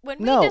funny. When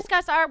we No.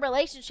 discuss our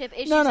relationship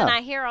issues No. and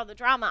I hear all the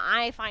drama,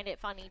 I find it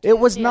funny too. It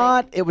was too.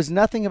 not. It was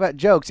nothing about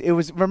jokes. It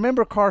was.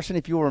 Remember, Carson,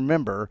 if you'll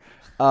remember,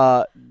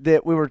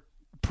 that we were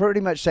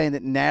pretty much saying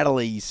that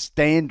Natalie's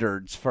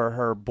standards for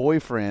her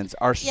boyfriends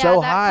are Yeah,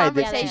 so that high that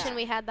conversation she's,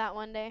 we had that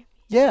one day.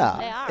 yeah,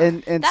 They are.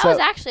 and That so was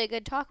actually a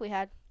good talk we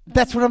had.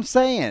 that's what I'm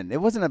saying.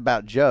 It wasn't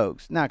about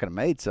jokes. Not gonna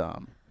made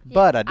some,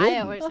 but I didn't. I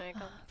always make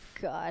them.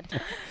 God.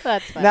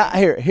 That's funny. Now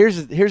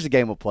here's the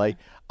game we'll play.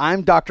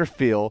 I'm Dr.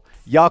 Phil.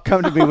 Y'all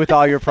come to me with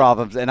all your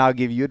problems, and I'll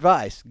give you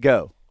advice.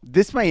 Go.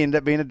 This may end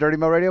up being a Dirty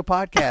Mo Radio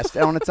podcast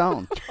on its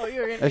own. Oh,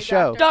 you're gonna A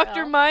show.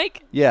 Dr.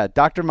 Mike. Yeah,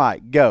 Dr.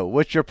 Mike. Go.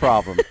 What's your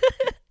problem,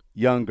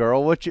 young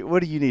girl? What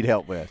do you need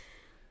help with?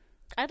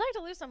 I'd like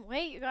to lose some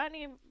weight. You got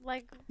any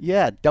like?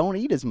 Yeah, don't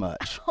eat as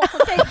much. Oh,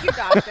 thank you,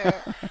 doctor.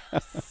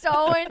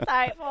 So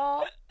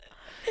insightful.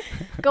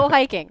 Go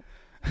hiking.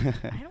 I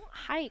don't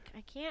hike.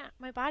 I can't.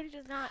 My body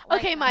does not. Like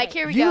Okay, to Mike, hike.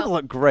 here we You go.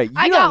 look great. You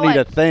I don't got need one.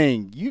 a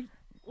thing. You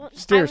Well, I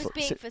was seriously,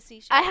 being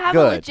facetious. I have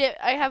Good.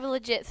 I have a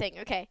legit thing.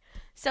 Okay.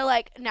 So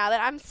like now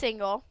that I'm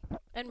single,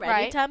 and ready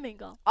right. to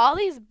mingle. all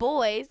these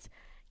boys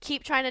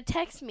keep trying to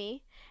text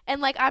me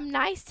and like I'm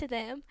nice to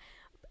them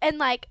and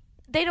like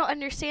they don't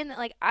understand that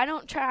like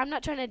I'm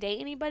not trying to date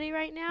anybody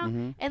right now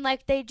Mhm. and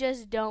like they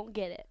just don't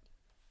get it.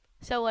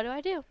 So what do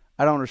I do?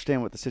 I don't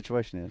understand what the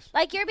situation is.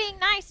 Like you're being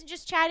nice and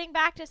just chatting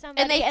back to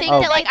somebody, And they think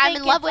Oh. that like they I'm think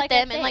in love it's, with like, a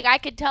them and like thing. I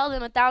could tell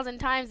them 1,000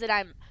 times that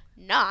I'm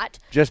not.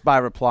 Just by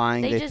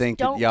replying, They they just think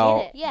don't that y'all.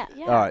 get it. Yeah.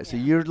 Yeah. All right, so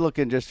you're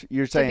looking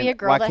you're To saying be a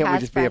girl why that can't we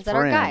has just be a friends that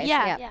are friend? guys.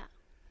 Yeah. Yeah.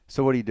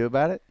 So what do you do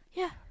about it?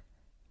 Yeah.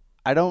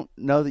 I don't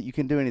know that you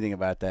can do anything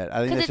about that. I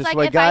think Because that's it's just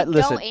like the way if I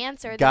listen. don't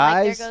answer, then like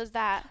guys- there goes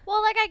that.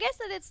 Well, like I guess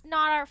that it's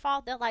not our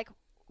fault that like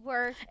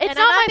we're. It's and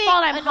not my being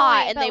fault I'm hot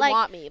annoying, and but, they like,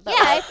 want me. But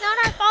yeah, like, it's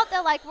not our fault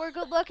that like we're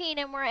good looking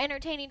and we're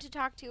entertaining to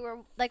talk to, or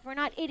like we're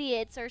not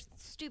idiots or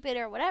stupid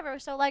or whatever.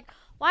 So like,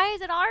 why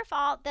is it our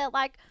fault that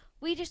like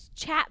we just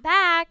chat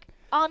back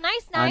all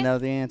nice, I know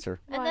the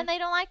answer. and then they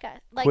don't like us?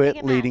 Like they Quit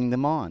get mad. leading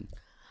them on.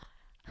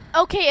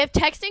 okay, if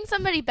texting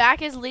somebody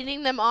back is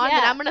leading them on,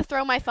 then Yeah. I'm gonna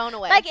throw my phone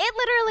away. Like it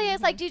literally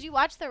is like, did you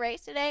watch the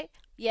race today?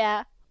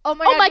 Yeah. oh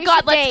my Oh god, my we God,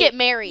 should let's date. get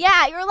married.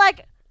 Yeah, you're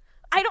like,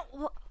 I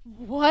don't.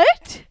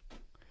 What?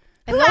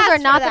 And Who those are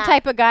asked not for the that?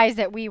 type of guys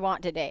that we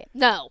want to date.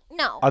 No,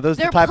 No. Are those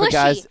They're the type of pushy.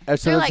 guys? So They're,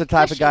 those like, the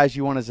type pushy. of guys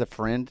you want as a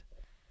friend?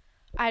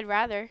 I'd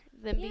rather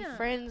than be Yeah.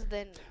 friends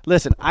than.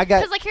 Listen, I got.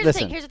 Because like here's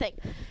listen, the thing.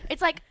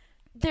 It's like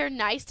they're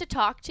nice to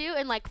talk to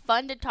and like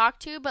fun to talk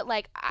to, but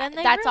like Then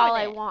they that's all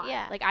ruin I it, want.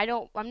 yeah. Like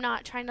I'm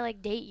not trying to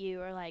like date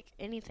you or like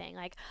anything.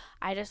 Like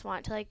I just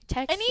want to like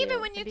text And you.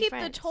 even when you and be keep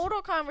friends. the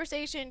total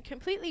conversation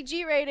completely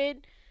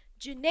G-rated,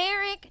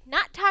 generic,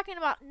 not talking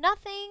about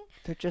nothing,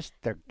 they're just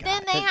they're.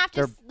 then guys. they have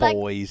to They're like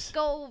boys.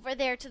 go over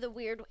there to the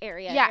weird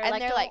area. Yeah, they're and like,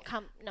 they're "Don't like-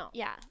 come." No.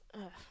 Yeah.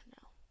 Ugh,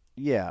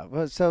 Yeah.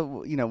 Well,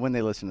 so when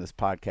they listen to this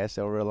podcast,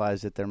 they'll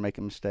realize that they're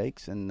making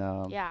mistakes, and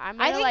yeah, I'm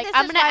I gonna think like this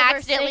I'm is gonna why we're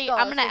accidentally single,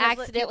 I'm is gonna because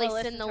accidentally people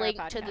send listen the to our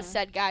link to the podcast.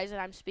 said guys that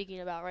I'm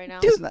speaking about right now.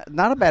 it's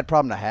not a bad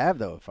problem to have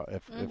though.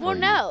 If Well, were you.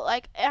 no,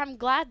 like I'm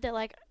glad that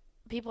like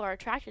people are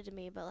attracted to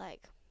me, but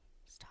like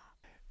stop.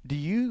 Do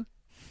you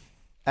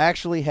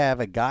actually have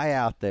a guy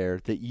out there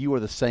that you are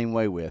the same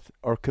way with,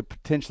 or could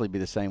potentially be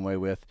the same way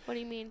with? What do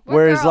you mean? We're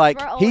Whereas, girls, like,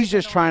 we're he's always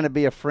just trying annoying. to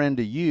be a friend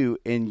to you,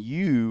 and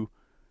you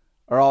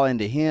are all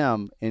into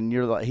him, and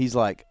you're like, he's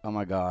like, oh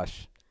my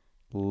gosh,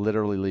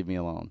 literally leave me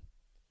alone.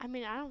 I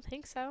mean, I don't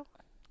think so.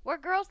 We're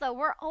girls though.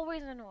 We're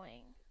always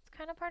annoying. It's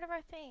kind of part of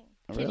our thing.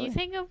 Can Really? you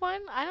think of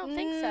one? I don't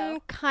think so.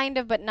 Kind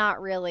of, but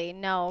not really.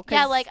 No. 'cause-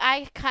 Yeah, like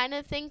I kind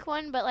of think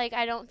one, but like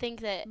I don't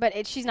think that.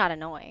 But she's not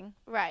annoying.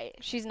 Right.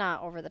 She's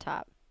not over the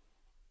top.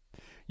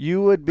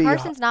 You would be.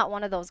 Carson's not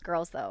one of those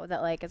girls though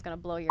that like is gonna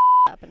blow your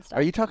up and stuff.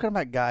 Are you talking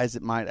about guys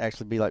that might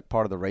actually be like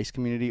part of the race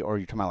community, or are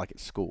you talking about like at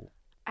school?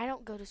 I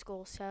don't go to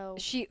school, so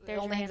She There's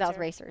only your hangs out with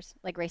answer. racers,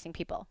 like racing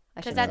people. I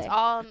because should that's say.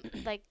 all.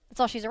 Like That's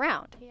all she's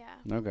around. yeah.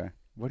 Okay.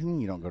 What do you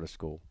mean you don't go to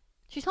school?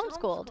 She's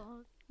homeschooled.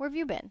 Where have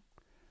you been?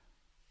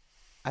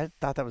 I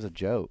thought that was a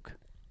joke.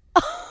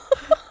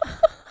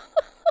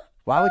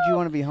 Why would you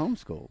want to be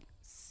homeschooled?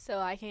 So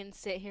I can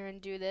sit here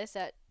and do this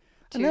at.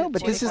 No,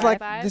 but this is 2:45.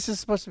 like this is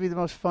supposed to be the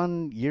most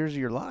fun years of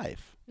your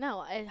life.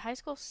 No, high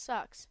school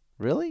sucks.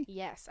 Really?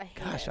 Yes, I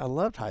hate Gosh, it. I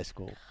loved high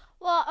school.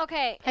 Well,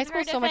 okay. High in her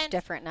school's so much defense,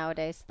 different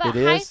nowadays. But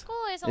It high is? school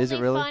is Is it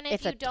only really? fun if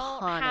It's you a don't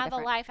ton have a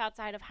different. life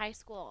outside of high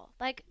school.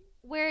 Like,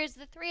 whereas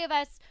the three of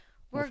us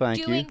Well, were thank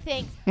you. doing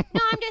things. No,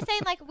 I'm just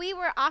saying, like, we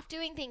were off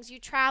doing things. You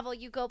travel,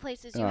 you go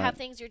places, you All have right.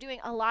 things you're doing.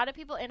 A lot of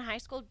people in high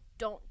school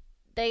don't.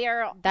 They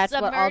are That's what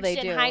submerged all they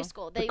in do. high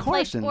school. They play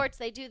Carson- sports,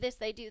 they do this,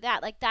 they do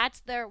that. Like, that's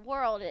their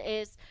world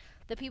is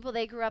the people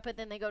they grew up with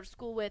and they go to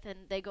school with and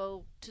they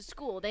go to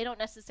school. They don't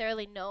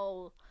necessarily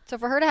know. So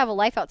for her to have a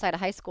life outside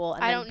of high school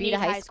and I then don't be need to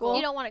high high school, school.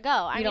 You don't want to go.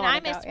 I You mean, don't I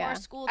wanna go, missed yeah. more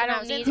school I than I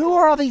don't was in need- Who school.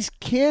 are all these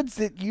kids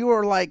that you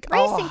are like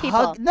all Racing people.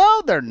 hug-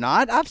 No, they're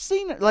not. I've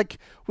seen it. Like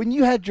when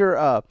you had your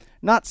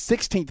not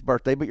 16th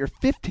birthday, but your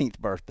 15th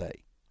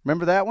birthday.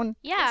 Remember that one?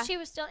 Yeah. She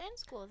was still in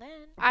school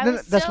then. I No,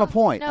 was that's my still-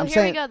 point. No, I'm here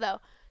saying- we go though.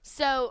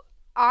 So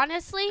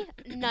honestly,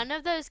 none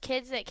of those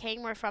kids that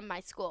came were from my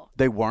school.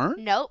 They weren't.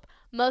 Nope.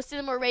 Most of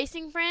them were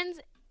racing friends.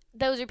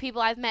 Those are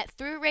people I've met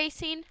through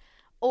racing,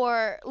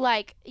 or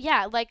like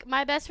like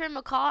my best friend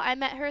McCall. I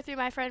met her through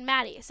my friend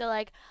Maddie. So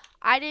like,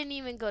 I didn't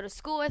even go to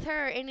school with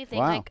her or anything.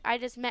 Wow. Like I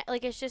just met.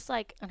 Like it's just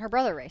like and her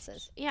brother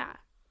races. yeah.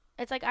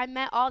 It's like I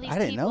met all these I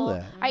didn't people. know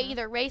that. I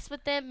either raced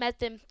with them, met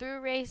them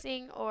through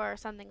racing, or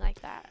something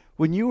like that.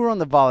 When you were on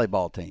the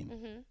volleyball team,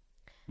 hmm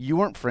you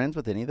weren't friends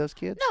with any of those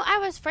kids. No, I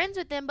was friends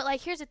with them, but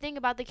like here's the thing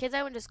about the kids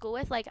I went to school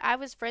with. Like I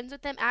was friends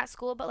with them at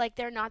school, but like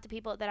they're not the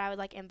people that I would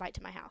like invite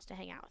to my house to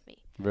hang out with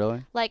me.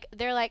 Really? Like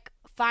they're like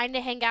fine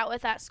to hang out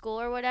with at school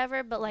or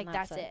whatever, but like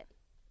That's that's it.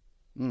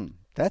 it.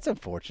 That's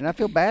unfortunate. I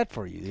feel bad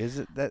for you. Is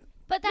it that?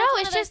 But that's No, one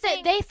it's of those just that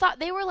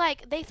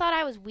things- they thought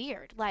I was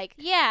weird. Like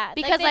yeah,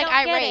 because they like don't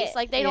I get race, it.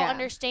 like they don't Yeah.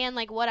 understand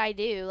like what I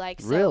do. Like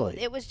so Really?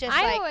 it was just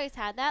I like always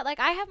had that. Like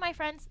I have my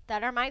friends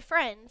that are my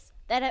friends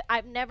that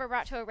I've never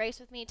brought to a race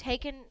with me,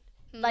 taken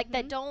like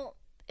that Mhm. don't.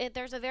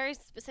 There's a very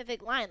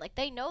specific line. Like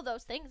they know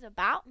those things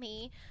about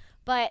me,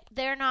 but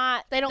they're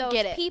not. They don't those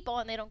get it. people,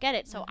 and they don't get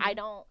it. So I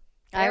don't.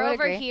 I They're would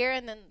over agree. here,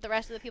 and then the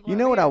rest of the people. You are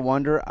know over what I here.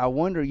 wonder? I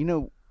wonder.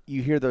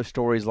 You hear those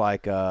stories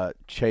like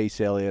Chase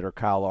Elliott or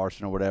Kyle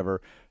Larson or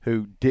whatever,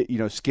 who did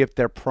skipped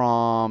their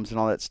proms and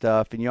all that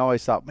stuff, and you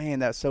always thought, man,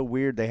 that's so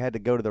weird. They had to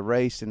go to the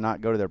race and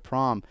not go to their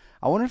prom.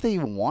 I wonder if they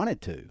even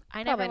wanted to.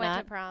 I never Probably went not.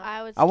 to prom.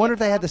 I wonder if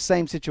they had the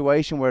same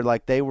situation where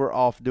like they were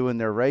off doing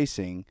their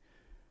racing,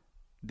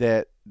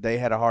 that they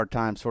had a hard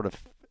time sort of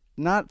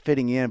not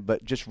fitting in,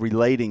 but just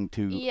relating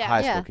to Yeah.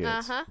 high Yeah. school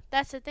kids.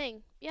 That's the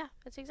thing. Yeah,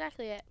 that's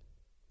exactly it.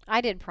 I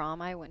did prom.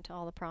 I went to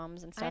all the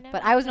proms and I stuff. never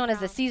But I was went to known as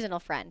the prom. seasonal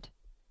friend.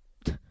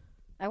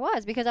 I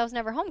was because I was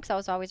never home because I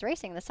was always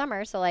racing in the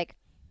summer. So like,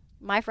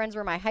 my friends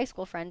were my high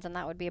school friends, and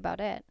that would be about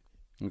it.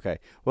 Okay.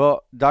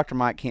 Well, Dr.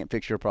 Mike can't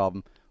fix your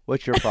problem.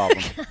 What's your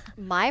problem?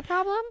 My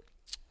problem?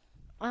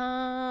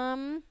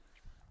 Um,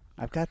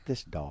 I've got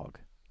this dog.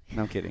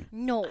 No, I'm kidding.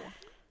 no.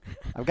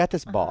 I've got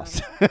this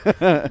boss.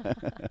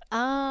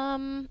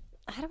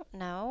 I don't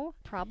know.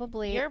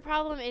 Probably. Your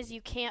problem is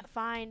you can't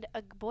find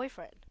a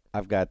boyfriend.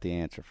 I've got the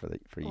answer for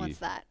you. What's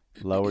that?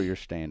 Lower your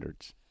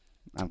standards.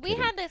 We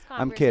kidding. had this conversation.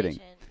 I'm kidding.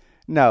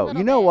 No, little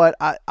you know bit.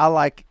 what? I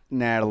like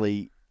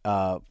Natalie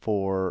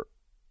for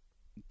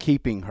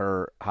keeping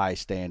her high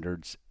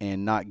standards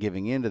and not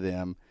giving in to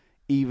them,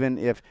 even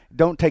if –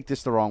 don't take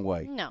this the wrong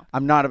way. No.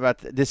 I'm not about –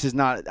 this is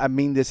not – I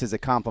mean this as a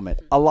compliment.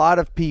 A lot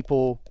of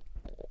people,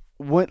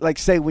 like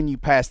say when you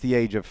pass the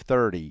age of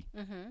 30,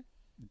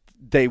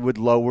 they would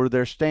lower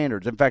their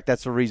standards. In fact,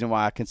 that's the reason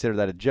why I consider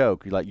that a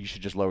joke. You're like, you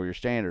should just lower your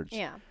standards.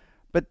 Yeah.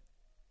 But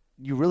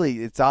you really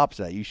 – it's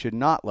opposite. You should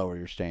not lower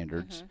your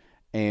standards,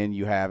 and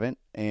you haven't.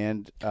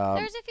 And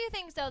There's a few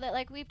things, though, that,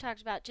 like, we've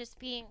talked about just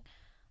being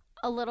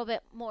a little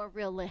bit more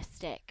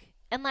realistic.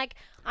 And, like,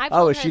 I've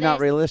told is her she not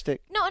this-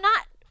 realistic? No,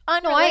 not I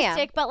am.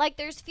 unrealistic, but, like,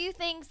 there's few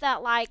things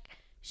that, like,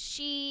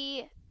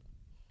 she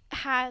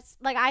has,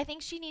 like, I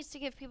think she needs to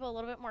give people a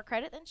little bit more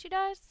credit than she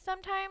does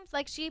sometimes.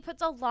 Like, she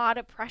puts a lot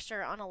of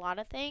pressure on a lot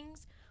of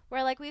things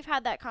where, like, we've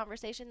had that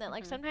conversation that,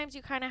 like, sometimes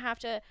you kind of have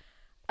to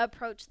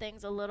approach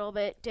things a little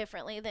bit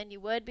differently than you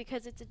would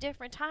because it's a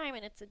different time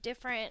and it's a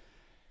different,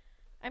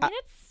 I mean,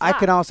 it sucks. I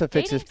can also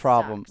fix this Dating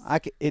problem.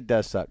 sucks. It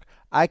does suck.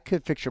 I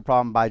could fix your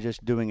problem by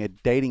just doing a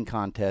dating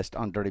contest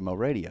on Dirty Mo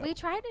Radio. We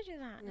tried to do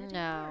that. and it didn't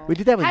No. work. We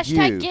did that with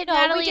Hashtag you. get No, we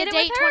Natalie did a it with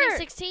date her.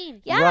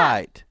 2016. Yeah.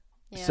 Right.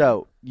 Yeah.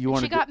 So you And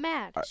want she to got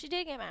mad. She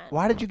did get mad.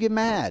 Why did you get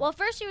mad? Well,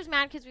 first she was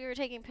mad because we were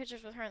taking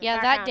pictures with her in the Yeah,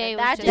 that background, day and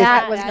was that just did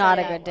That bad. was That not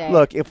a day. good day.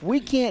 Look, if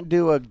we can't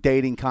do a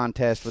dating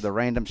contest with a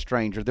random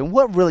stranger, then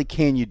what really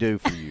can you do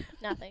for you?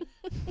 Nothing.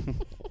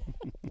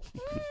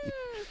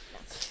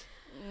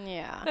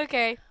 Yeah.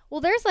 Okay.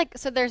 Well, there's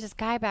this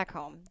guy back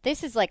home.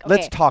 This is like, okay.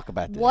 Let's talk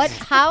about this.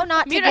 How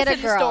not to Meet us get a in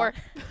the girl. store.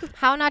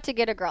 How not to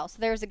get a girl. So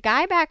there was a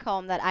guy back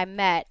home that I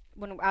met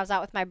when I was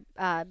out with my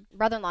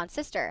brother-in-law and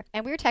sister,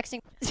 and we were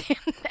texting,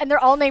 and they're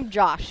all named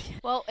Josh.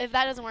 Well, if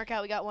that doesn't work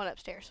out, we got one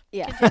upstairs.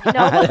 Yeah.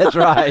 No. That's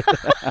right.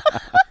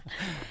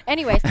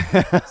 Anyways,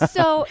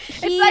 so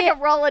It's he like a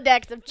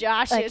Rolodex of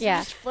Josh's. Like, yeah.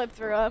 You just flip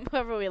through them,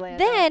 whoever we land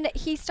then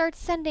he starts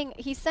sending.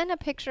 He sent a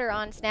picture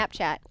on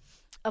Snapchat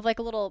of like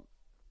a little,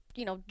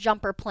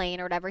 jumper plane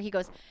or whatever. He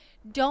goes,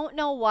 "Don't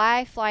know why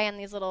I fly on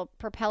these little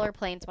propeller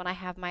planes when I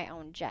have my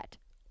own jet."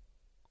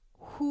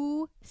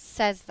 Who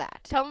says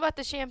that? Tell them about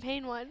the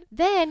champagne one.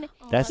 Then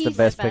That's the he's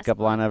best pickup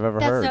line I've ever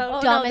That's heard. the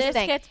on. dumbest this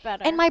thing. gets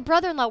better. And my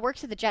brother-in-law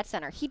works at the jet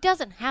center. He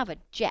doesn't have a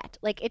jet.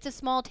 Like, it's a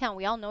small town.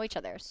 We all know each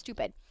other.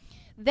 Stupid.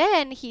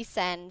 Then he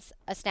sends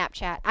a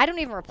Snapchat. I don't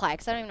even reply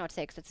because I don't even know what to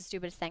say because it's the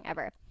stupidest thing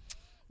ever.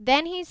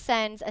 Then he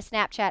sends a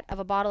Snapchat of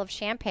a bottle of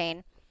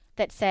champagne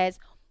that says,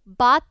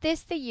 "Bought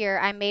this the year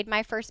I made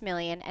my first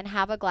million and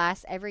have a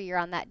glass every year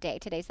on that day.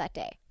 Today's that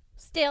day."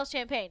 stale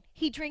champagne.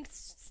 He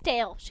drinks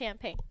stale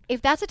champagne.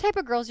 If that's the type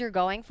of girls you're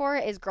going for,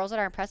 is girls that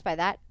are impressed by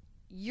that,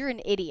 you're an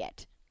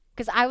idiot.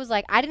 Because I was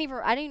like, I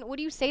didn't, what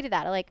do you say to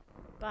that? Like,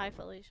 Bye,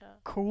 Felicia.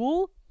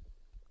 cool?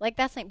 Like,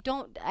 that's like,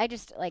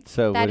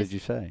 So that what is- did you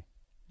say?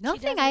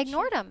 nothing. does I what she-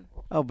 ignored him.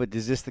 Oh, but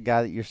is this the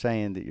guy that you're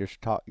saying that you're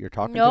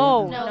talking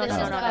No. to? No, no, this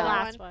no, is no, the no.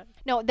 last one.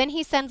 No, then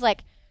he sends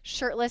like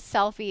shirtless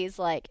selfies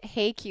like,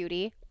 "Hey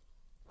cutie,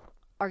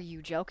 are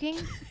you joking?"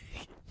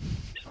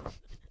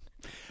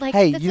 Like,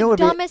 Hey, that's you know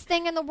the what? dumbest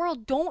thing in the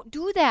world. Don't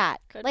do that.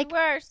 Could Like, be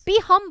worse. be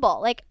humble.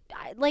 Like,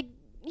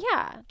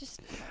 yeah, just.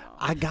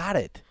 I got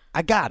it.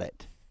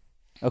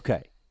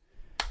 Okay.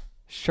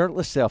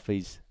 Shirtless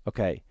selfies.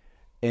 Okay.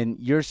 And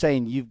you're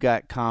saying you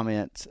get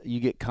comments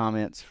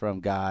from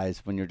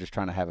guys when you're just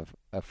trying to have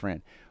a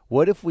friend.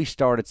 What if we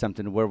started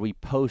something where we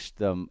post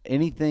them,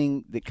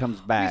 anything that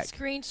comes back, We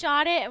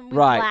screenshot it and we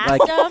Right, blast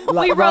like- them.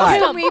 like- we right.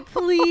 roast them. We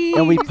please.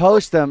 and we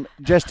post them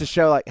just to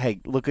show like, hey,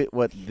 look at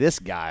what this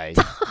guy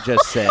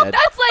just said.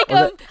 That's like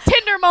Or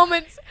Tinder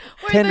moments.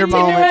 where Tender the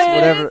moments, Tinder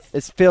whatever.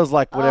 is. It feels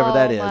like whatever Oh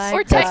that is. my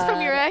Or text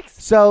from your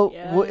ex. So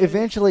Yes.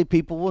 eventually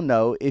people will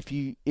know if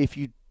you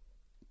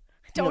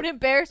Don't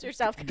embarrass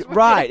yourself. 'cause we're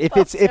right gonna if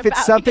it's post about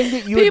something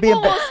that you would be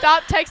People will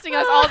stop texting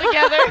us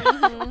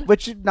altogether.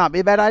 which would not be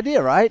a bad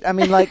idea, right? I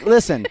mean, like,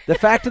 listen, the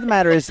fact of the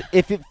matter is,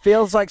 if it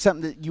feels like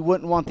something that you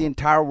wouldn't want the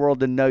entire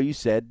world to know you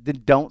said,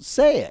 then don't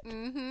say it.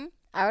 Mm-hmm.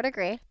 I would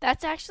agree.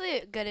 That's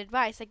actually good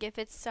advice. Like, if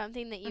it's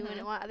something that you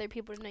wouldn't want other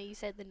people to know you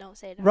said, then don't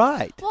say it.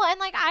 Right. Well, and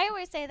like I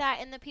always say that,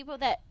 and the people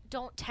that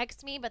don't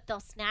text me but they'll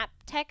snap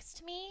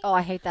text me. Oh,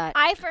 I hate that.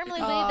 I firmly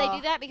believe they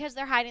do that because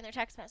they're hiding their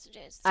text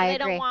messages. So I they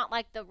agree. don't want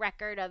like the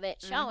record of it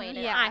showing. And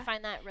Yeah. I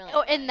find that really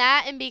Oh, annoying. and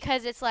that, and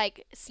because it's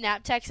like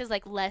snap text is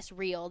like less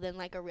real than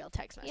like a real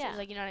text message. Yeah.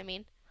 Like, you know what I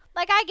mean?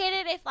 Like I get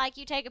it if like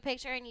you take a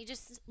picture and you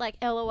just like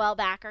LOL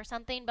back or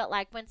something, but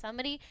like when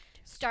somebody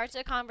starts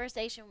a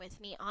conversation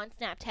with me on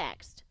Snap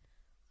text,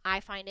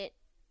 I find it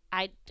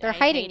They're I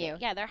hiding hate it. you.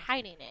 Yeah, they're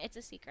hiding it. It's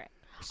a secret.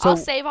 So, I'll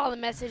save all the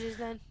messages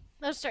then.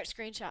 They'll start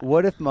screenshotting.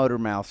 what if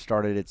Motormouth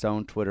started its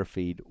own Twitter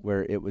feed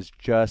where it was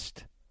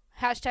just,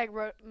 Hashtag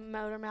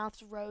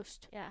Motormouth's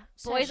roast. Yeah.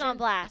 Boys Session. on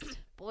blast.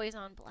 Boys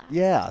on blast.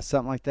 yeah,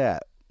 something like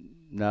that?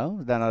 No?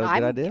 Is that not a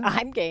good idea?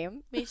 I'm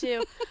game. Me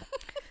too.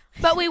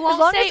 But we As won't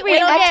long say as we,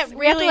 don't have get to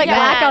really like bad.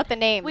 black out the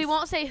names. We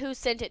won't say who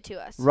sent it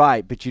to us.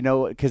 Right, but you know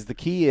what? Because the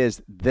key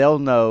is they'll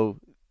know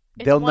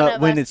they'll one know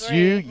of when us it's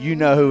you. three. You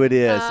know who it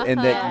is, and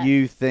that Uh-huh.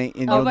 you think.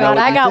 And Oh you'll know God, what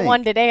I you got think.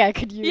 one today I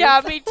could use.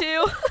 Yeah, me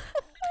too.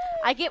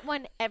 I get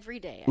one every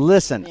day.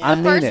 Listen, Yeah. I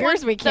mean First it.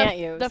 Yours we can't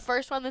the, use. The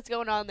first one that's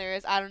going on there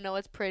is I don't know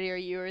what's prettier,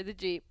 you or the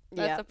Jeep.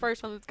 That's Yeah. the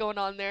first one that's going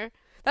on there.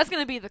 That's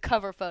gonna be the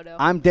cover photo.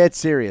 I'm dead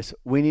serious.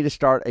 We need to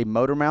start a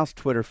Motor Mouse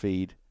Twitter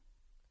feed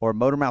or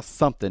Motor Mouse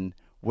something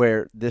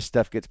where this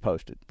stuff gets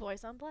posted.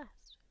 Boys on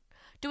Blast.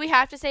 Do we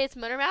have to say it's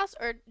Motor Mouse,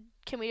 or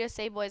can we just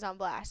say Boys on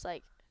Blast?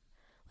 Like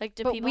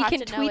do But people we have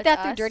can to know tweet it's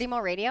that through us? Dirty Mo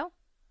Radio.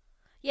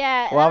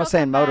 Yeah. Well, I was that'll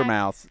saying come Motor back.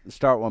 Mouth,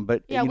 start one,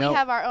 but Yeah, you know, we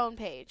have our own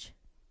page.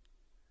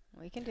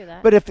 We can do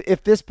that. but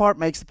if this part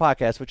makes the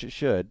podcast, which it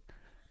should,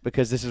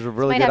 because this is a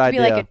really might good have to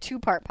idea. be like a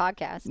 2-part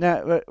podcast.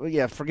 No,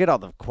 yeah, forget all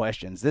the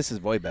questions. This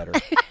is way better.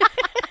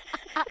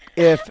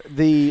 If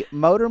the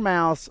Motor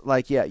Mouse,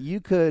 you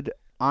could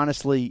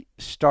honestly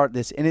start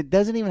this, and it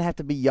doesn't even have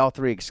to be y'all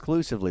three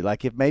exclusively.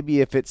 Like if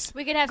it's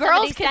We could have Girls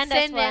somebody can send us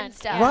send in one.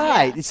 stuff. Yeah.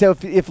 right. So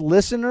if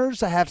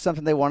listeners have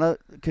something they want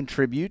to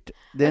contribute,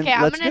 then Okay,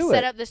 I'm let's gonna do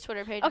set it. up this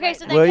Twitter page. Okay, right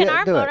so now. then Well, can yeah,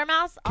 our do it. Motor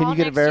Mouse Can all you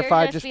get it next year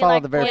verified? Just Just be follow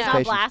like the Boys on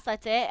verification. Blast.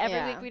 That's it. Every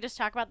Yeah. week we just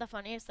talk about the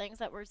funniest things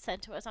that were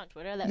sent to us on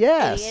Twitter that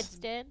Yes. idiots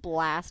did.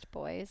 Blast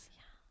boys.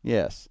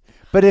 Yes,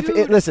 but if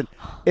it, listen,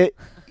 it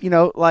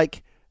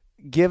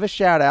give a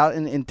shout out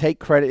and take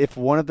credit if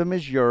one of them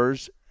is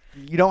yours.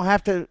 You don't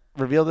have to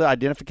reveal the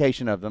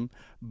identification of them,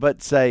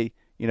 but say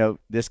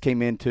this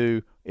came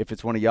into if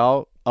it's one of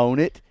y'all, own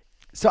it.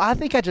 So I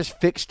think I just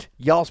fixed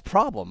y'all's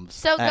problems.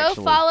 So actually.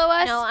 go follow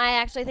us. No, I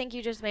actually think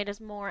you just made us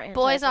more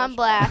Boys on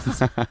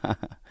antisocial. Blast.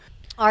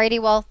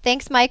 Alrighty, well,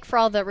 thanks, Mike, for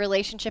all the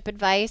relationship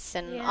advice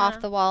and Yeah.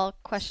 off-the-wall It's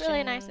questions.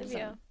 really nice of you.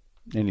 and-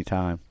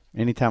 Anytime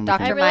we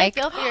Dr. I can. really Mike.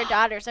 feel for your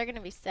daughters. They're gonna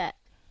be set.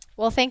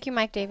 Well, thank you,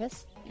 Mike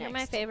Davis. You're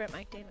my favorite,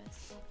 Mike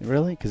Davis.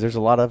 Really, because there's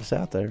a lot of us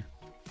out there,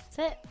 That's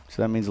it.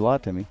 so that means a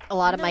lot to me. A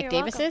lot of No, Mike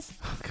you're welcome. Davises.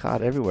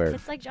 God, everywhere.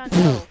 It's like John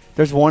Doe.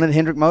 There's one at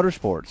Hendrick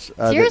Motorsports.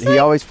 That Seriously? he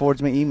always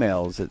forwards me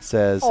emails. It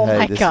says, Oh "Hey,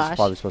 my this gosh. is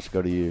probably supposed to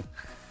go to you."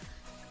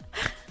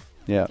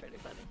 Yeah.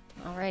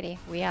 Alrighty,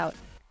 we out.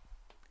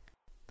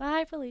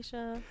 Bye,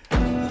 Felicia.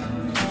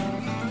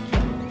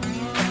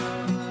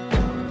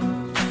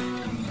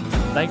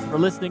 Thanks for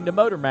listening to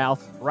Motor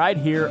Mouth right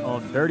here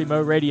on Dirty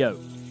Mo Radio.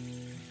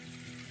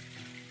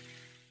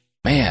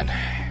 Man,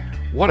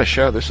 what a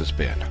show this has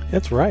been.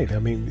 That's right. I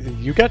mean,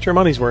 you got your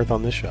money's worth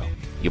on this show.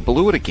 You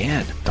blew it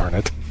again. Darn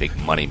it. Big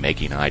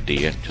money-making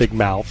idea. Just Big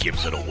mouth.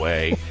 gives it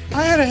away.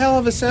 I had a hell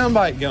of a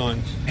soundbite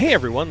going. Hey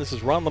everyone, this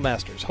is Ron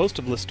LeMasters, host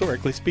of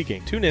Historically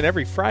Speaking. Tune in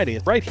every Friday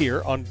right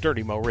here on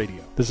Dirty Mo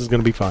Radio. This is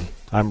going to be fun.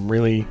 I'm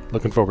really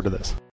looking forward to this.